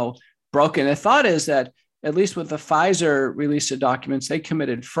somehow broken. The thought is that at least with the Pfizer release of documents, they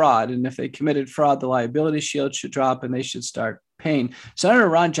committed fraud. And if they committed fraud, the liability shield should drop and they should start paying. Senator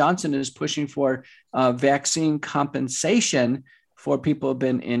Ron Johnson is pushing for vaccine compensation for people who have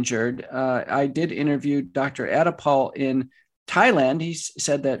been injured. I did interview Dr. Adipal in Thailand. He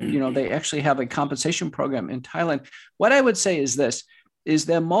said that, you know, they actually have a compensation program in Thailand. What I would say is this, is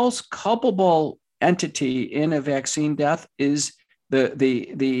the most culpable entity in a vaccine death is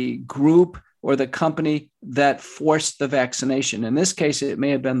the group or the company that forced the vaccination. In this case, it may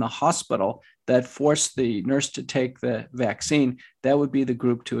have been the hospital that forced the nurse to take the vaccine. That would be the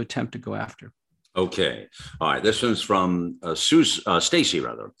group to attempt to go after. Okay. All right. This one's from Stacy,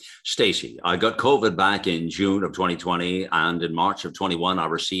 rather. Stacy, I got COVID back in June of 2020, and in March of 21, I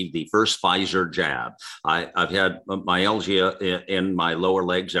received the first Pfizer jab. I've had myalgia in my lower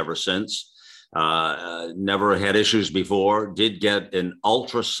legs ever since. Never had issues before. Did get an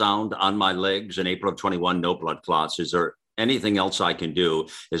ultrasound on my legs in April of 21. No blood clots. Is there anything else I can do?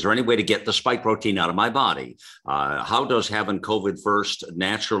 Is there any way to get the spike protein out of my body? How does having COVID first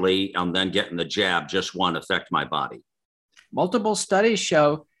naturally and then getting the jab, just one, affect my body? Multiple studies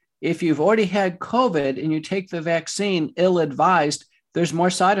show if you've already had COVID and you take the vaccine ill-advised, there's more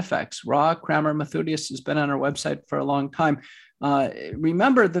side effects. Ra Kramer Mathudius has been on our website for a long time.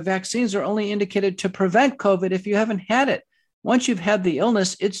 Remember, the vaccines are only indicated to prevent COVID if you haven't had it. Once you've had the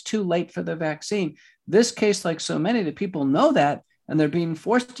illness, it's too late for the vaccine. This case, like so many, the people know that, and they're being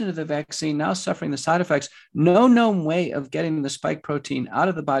forced into the vaccine, now suffering the side effects. No known way of getting the spike protein out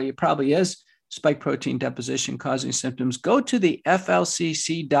of the body. It probably is spike protein deposition causing symptoms. Go to the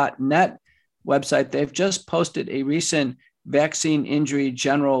flcc.net website. They've just posted a recent vaccine injury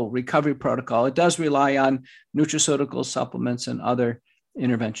general recovery protocol. It does rely on nutraceutical supplements and other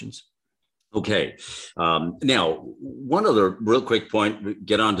interventions. Okay. Now, one other real quick point,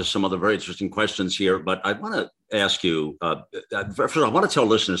 get on to some other very interesting questions here, but I want to ask you, first, I want to tell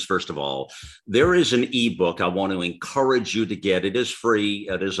listeners, first of all, there is an ebook I want to encourage you to get. It is free.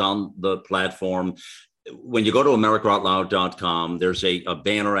 It is on the platform. When you go to AmericaOutloud.com, there's a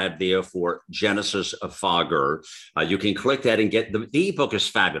banner ad there for Genesis Fogger. You can click that and get the ebook is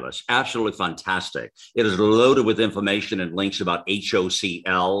fabulous, absolutely fantastic. It is loaded with information and links about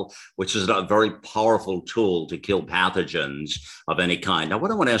HOCl, which is a very powerful tool to kill pathogens of any kind. Now,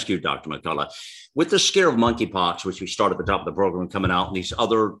 what I want to ask you, Dr. McCullough, with the scare of monkeypox, which we started at the top of the program coming out, and these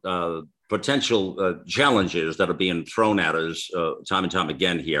other potential challenges that are being thrown at us time and time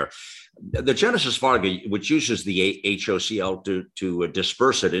again here, the Genesis Fogger, which uses the HOCl to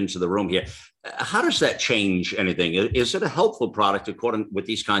disperse it into the room here, how does that change anything? Is it a helpful product according with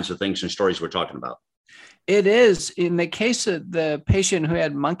these kinds of things and stories we're talking about? It is. In the case of the patient who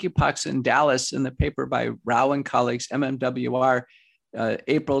had monkeypox in Dallas, in the paper by Rao and colleagues, MMWR,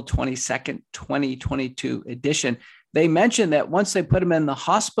 April 22nd, 2022 edition, they mentioned that once they put him in the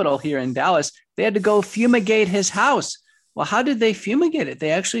hospital here in Dallas, they had to go fumigate his house. Well, how did they fumigate it?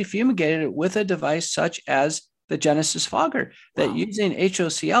 They actually fumigated it with a device such as the Genesis Fogger, that wow, using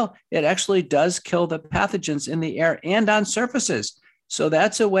HOCl, it actually does kill the pathogens in the air and on surfaces. So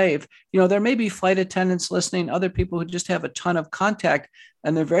that's a way. There may be flight attendants listening, other people who just have a ton of contact,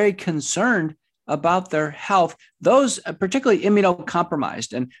 and they're very concerned about their health, those particularly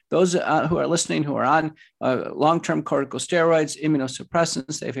immunocompromised, and those who are listening who are on long-term corticosteroids,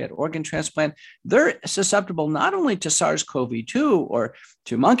 immunosuppressants, they've had organ transplant, they're susceptible not only to SARS-CoV-2 or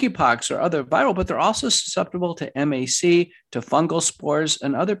to monkeypox or other viral, but they're also susceptible to MAC, to fungal spores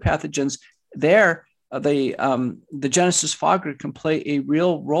and other pathogens. The Genesis Fogger can play a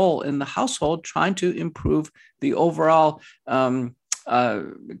real role in the household, trying to improve the overall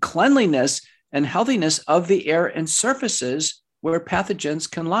cleanliness and healthiness of the air and surfaces where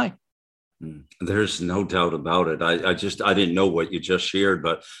pathogens can lie. There's no doubt about it. I didn't know what you just shared,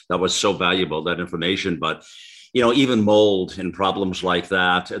 but that was so valuable, that information. But, even mold and problems like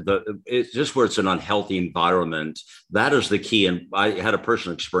that, it's just where it's an unhealthy environment, that is the key. And I had a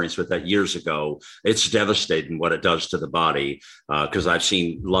personal experience with that years ago. It's devastating what it does to the body, because I've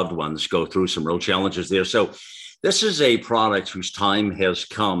seen loved ones go through some real challenges there. So this is a product whose time has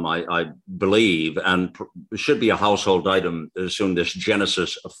come, I believe, and should be a household item soon, this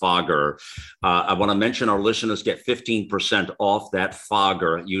Genesis Fogger. I want to mention our listeners get 15% off that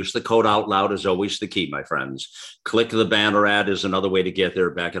Fogger. Use the code OUTLOUD is always the key, my friends. Click the banner ad is another way to get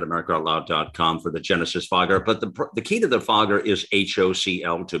there, back at AmericaOutloud.com for the Genesis Fogger. But the key to the Fogger is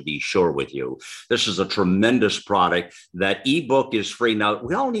HOCl, to be sure with you. This is a tremendous product. That ebook is free. Now,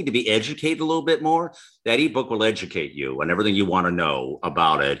 we all need to be educated a little bit more. That ebook will educate you and everything you want to know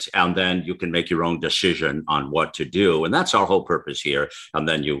about it. And then you can make your own decision on what to do. And that's our whole purpose here. And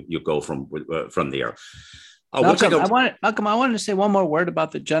then you go from there. Malcolm, I wanted to say one more word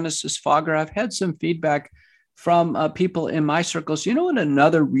about the Genesis Fogger. I've had some feedback from people in my circles. You know what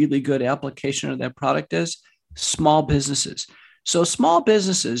another really good application of that product is? Small businesses. So small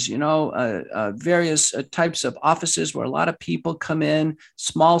businesses, various types of offices where a lot of people come in,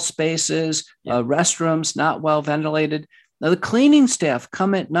 small spaces, restrooms, not well ventilated. Now, the cleaning staff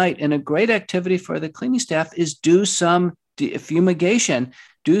come at night, and a great activity for the cleaning staff is do some fumigation,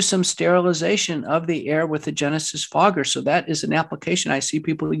 do some sterilization of the air with the Genesis Fogger. So that is an application I see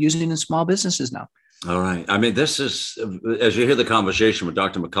people using in small businesses now. All right. I mean, this is, as you hear the conversation with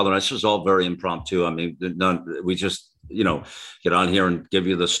Dr. McCullough, this is all very impromptu. I mean, we just, get on here and give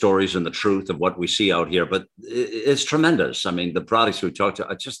you the stories and the truth of what we see out here. But it's tremendous. I mean, the products we talked to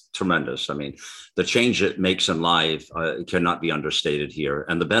are just tremendous. I mean, the change it makes in life cannot be understated here,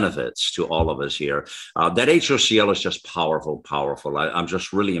 and the benefits to all of us here. That HOCl is just powerful, powerful. I'm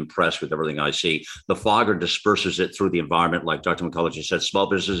just really impressed with everything I see. The fogger disperses it through the environment, like Dr. McCullough just said, small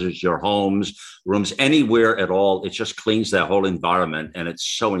businesses, your homes, rooms, anywhere at all. It just cleans that whole environment. And it's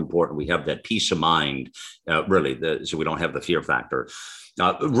so important we have that peace of mind, so we don't have the fear factor.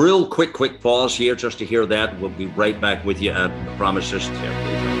 Real quick pause here just to hear that. We'll be right back with you. I promise. Just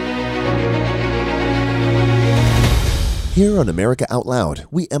Here on America Out Loud,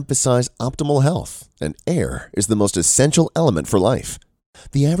 we emphasize optimal health, and air is the most essential element for life.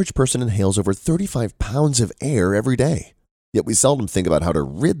 The average person inhales over 35 pounds of air every day. Yet we seldom think about how to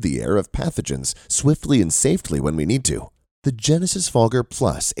rid the air of pathogens swiftly and safely when we need to. The Genesis Fogger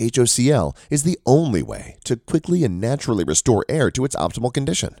Plus HOCl is the only way to quickly and naturally restore air to its optimal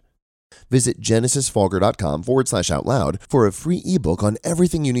condition. Visit genesisfogger.com/outloud for a free ebook on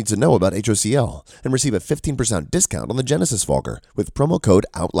everything you need to know about HOCl and receive a 15% discount on the Genesis Fogger with promo code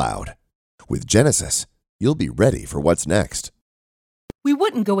OUTLOUD. With Genesis, you'll be ready for what's next. We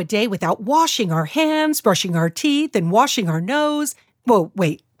wouldn't go a day without washing our hands, brushing our teeth, and washing our nose. Whoa,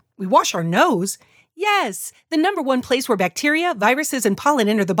 wait, we wash our nose? Yes, the number one place where bacteria, viruses, and pollen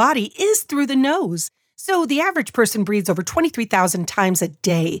enter the body is through the nose. So the average person breathes over 23,000 times a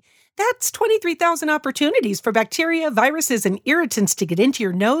day. That's 23,000 opportunities for bacteria, viruses, and irritants to get into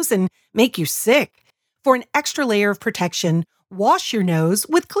your nose and make you sick. For an extra layer of protection, wash your nose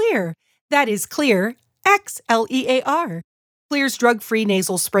with Xlear. That is Xlear, Xlear. Xlear's drug-free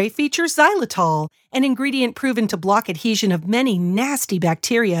nasal spray features xylitol, an ingredient proven to block adhesion of many nasty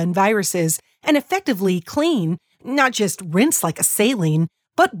bacteria and viruses and effectively clean, not just rinse like a saline,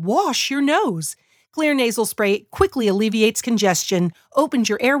 but wash your nose. Xlear nasal spray quickly alleviates congestion, opens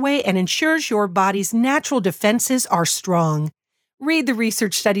your airway, and ensures your body's natural defenses are strong. Read the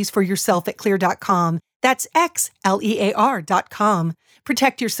research studies for yourself at Xlear.com. That's Xlear.com.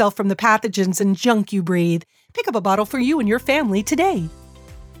 Protect yourself from the pathogens and junk you breathe. Pick up a bottle for you and your family today.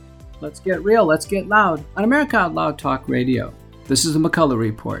 Let's get real, let's get loud on America Out Loud Talk Radio. This is the McCullough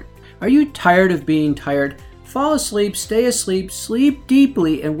Report. Are you tired of being tired? Fall asleep, stay asleep, sleep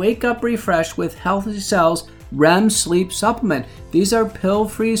deeply, and wake up refreshed with Healthy Cells REM Sleep Supplement. These are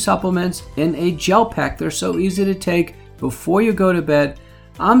pill-free supplements in a gel pack. They're so easy to take before you go to bed.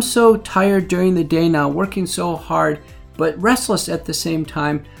 I'm so tired during the day now, working so hard, but restless at the same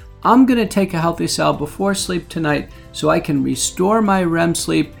time. I'm going to take a Healthy Cell before sleep tonight so I can restore my REM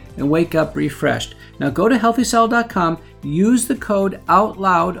sleep and wake up refreshed. Now go to healthycell.com, use the code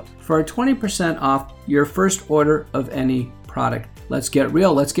OUTLOUD for a 20% off your first order of any product. Let's get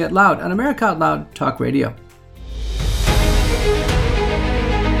real, let's get loud on America Out Loud Talk Radio.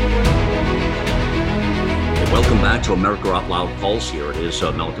 Welcome back to America Out Loud Pulse. Here it is,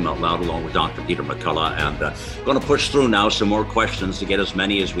 Malcolm Out Loud, along with Dr. Peter McCullough. And going to push through now some more questions to get as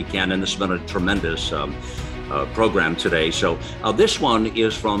many as we can. And this has been a tremendous program today. So this one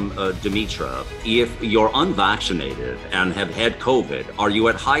is from Demetra. If you're unvaccinated and have had COVID, are you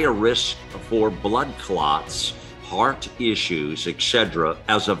at higher risk for blood clots, heart issues, etc.,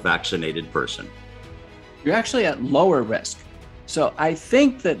 as a vaccinated person? You're actually at lower risk. So I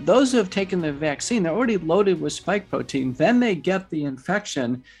think that those who have taken the vaccine, they're already loaded with spike protein. Then they get the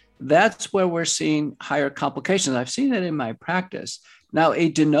infection. That's where we're seeing higher complications. I've seen it in my practice. Now, a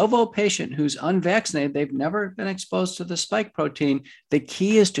de novo patient who's unvaccinated, they've never been exposed to the spike protein. The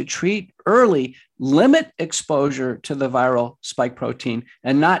key is to treat early, limit exposure to the viral spike protein,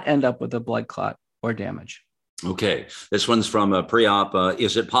 and not end up with a blood clot or damage. Okay, this one's from pre-op.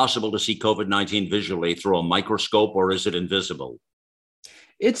 Is it possible to see COVID-19 visually through a microscope, or is it invisible?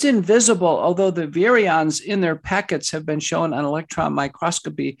 It's invisible, although the virions in their packets have been shown on electron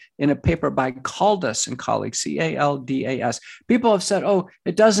microscopy in a paper by Caldas and colleagues, Caldas. People have said, oh,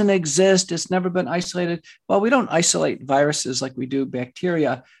 it doesn't exist. It's never been isolated. Well, we don't isolate viruses like we do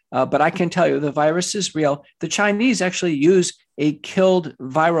bacteria, but I can tell you the virus is real. The Chinese actually use a killed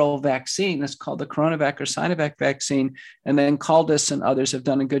viral vaccine. It's called the Coronavac or Sinovac vaccine. And then Caldas and others have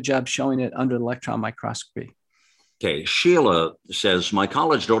done a good job showing it under electron microscopy. Okay, Sheila says, my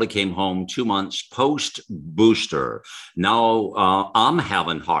college daughter came home 2 months post-booster. Now I'm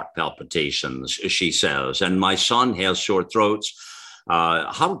having heart palpitations, she says, and my son has sore throats.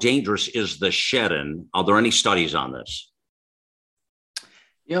 How dangerous is the shedding? Are there any studies on this?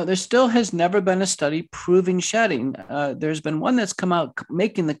 You know, there still has never been a study proving shedding. There's been one that's come out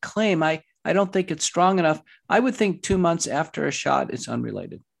making the claim. I I don't think it's strong enough. I would think 2 months after a shot, it's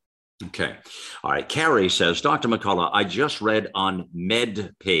unrelated. Okay. All right. Carrie says, Dr. McCullough, I just read on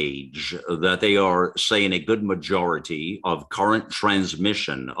MedPage that they are saying a good majority of current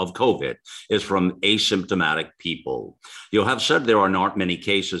transmission of COVID is from asymptomatic people. You have said there are not many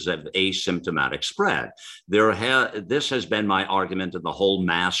cases of asymptomatic spread. This has been my argument in the whole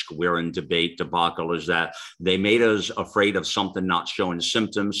mask wearing debate debacle, is that they made us afraid of something not showing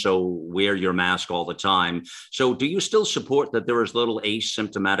symptoms, so wear your mask all the time. So do you still support that there is little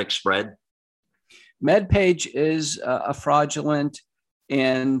asymptomatic spread? MedPage is a fraudulent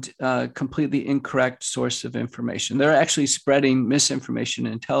and completely incorrect source of information. They're actually spreading misinformation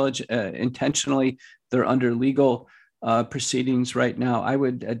intentionally. They're under legal proceedings right now. I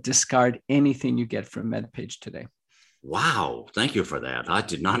would discard anything you get from MedPage today. Wow. Thank you for that. I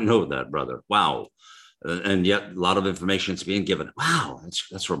did not know that, brother. Wow. And yet a lot of information is being given. Wow,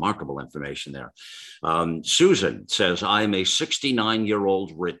 that's remarkable information there. Susan says, I'm a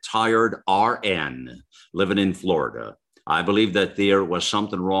 69-year-old retired RN living in Florida. I believe that there was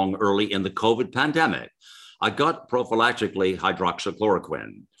something wrong early in the COVID pandemic. I got prophylactically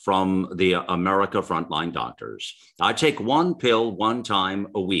hydroxychloroquine from the America Frontline Doctors. I take one pill one time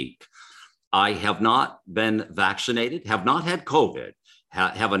a week. I have not been vaccinated, have not had COVID,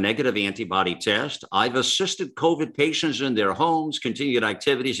 have a negative antibody test. I've assisted COVID patients in their homes, continued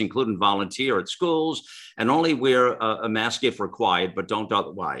activities, including volunteer at schools, and only wear a mask if required, but don't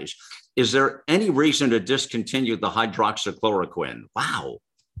otherwise. Is there any reason to discontinue the hydroxychloroquine? Wow.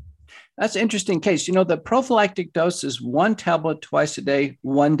 That's an interesting case. You know, the prophylactic dose is 1 tablet twice a day,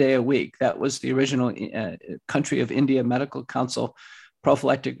 1 day a week. That was the original country of India Medical Council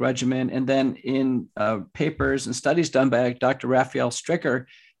prophylactic regimen. And then in papers and studies done by Dr. Raphael Stricker,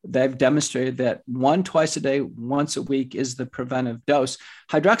 they've demonstrated that 1 twice a day, once a week is the preventive dose.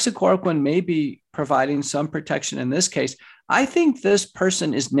 Hydroxychloroquine may be providing some protection in this case. I think this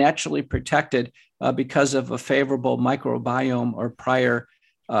person is naturally protected because of a favorable microbiome or prior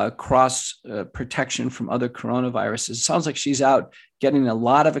cross protection from other coronaviruses. It sounds like she's out getting a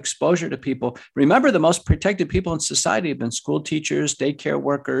lot of exposure to people. Remember, the most protected people in society have been school teachers, daycare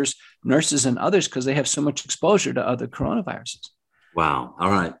workers, nurses, and others because they have so much exposure to other coronaviruses. Wow. All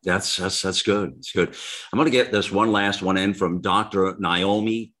right. That's good. It's good. I'm going to get this one last one in from Dr.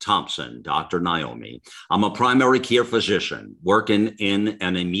 Naomi Thompson. Dr. Naomi, I'm a primary care physician working in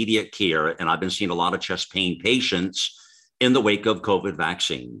an immediate care, and I've been seeing a lot of chest pain patients in the wake of COVID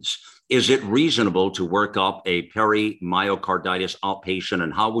vaccines. Is it reasonable to work up a perimyocarditis outpatient,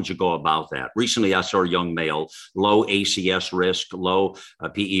 and how would you go about that? Recently, I saw a young male, low ACS risk, low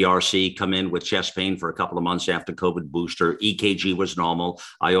PERC, come in with chest pain for a couple of months after COVID booster. EKG was normal.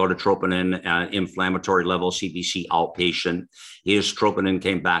 Aorta troponin, inflammatory level, CBC outpatient. His troponin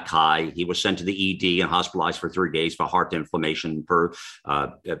came back high. He was sent to the ED and hospitalized for 3 days for heart inflammation per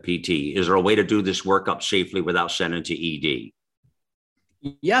PT. Is there a way to do this workup safely without sending to ED?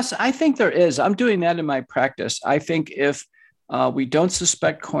 Yes, I think there is. I'm doing that in my practice. I think if we don't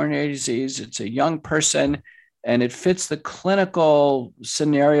suspect coronary disease, it's a young person, and it fits the clinical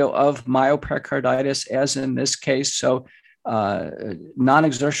scenario of myopericarditis, as in this case. So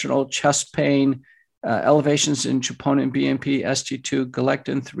non-exertional chest pain, elevations in troponin, BNP, ST2,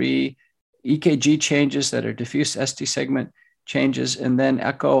 galectin-3, EKG changes that are diffuse ST segment changes, and then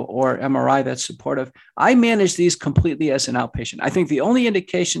echo or MRI that's supportive. I manage these completely as an outpatient. I think the only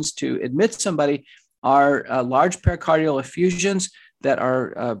indications to admit somebody are large pericardial effusions that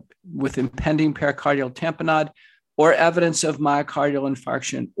are with impending pericardial tamponade, or evidence of myocardial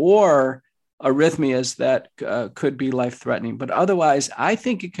infarction or arrhythmias that could be life-threatening. But otherwise, I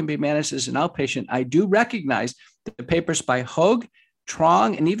think it can be managed as an outpatient. I do recognize that the papers by Hoag,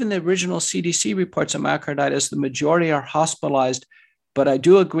 Trong, and even the original CDC reports on myocarditis, the majority are hospitalized. But I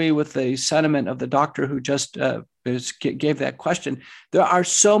do agree with the sentiment of the doctor who just gave that question. There are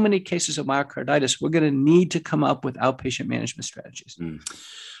so many cases of myocarditis. We're going to need to come up with outpatient management strategies.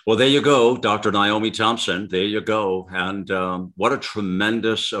 Well, there you go, Dr. Naomi Thompson. There you go. And what a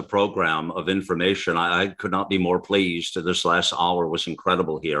tremendous program of information. I could not be more pleased. This last hour was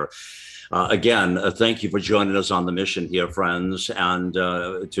incredible here. Again, thank you for joining us on the mission here, friends, and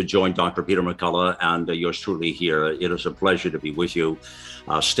to join Dr. Peter McCullough and yours truly here. It is a pleasure to be with you.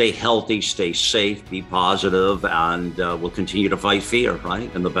 Stay healthy, stay safe, be positive, and we'll continue to fight fear,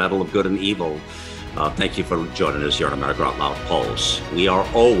 right, in the battle of good and evil. Thank you for joining us here on America Out Loud Pulse. We are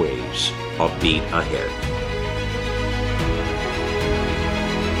always a beat ahead.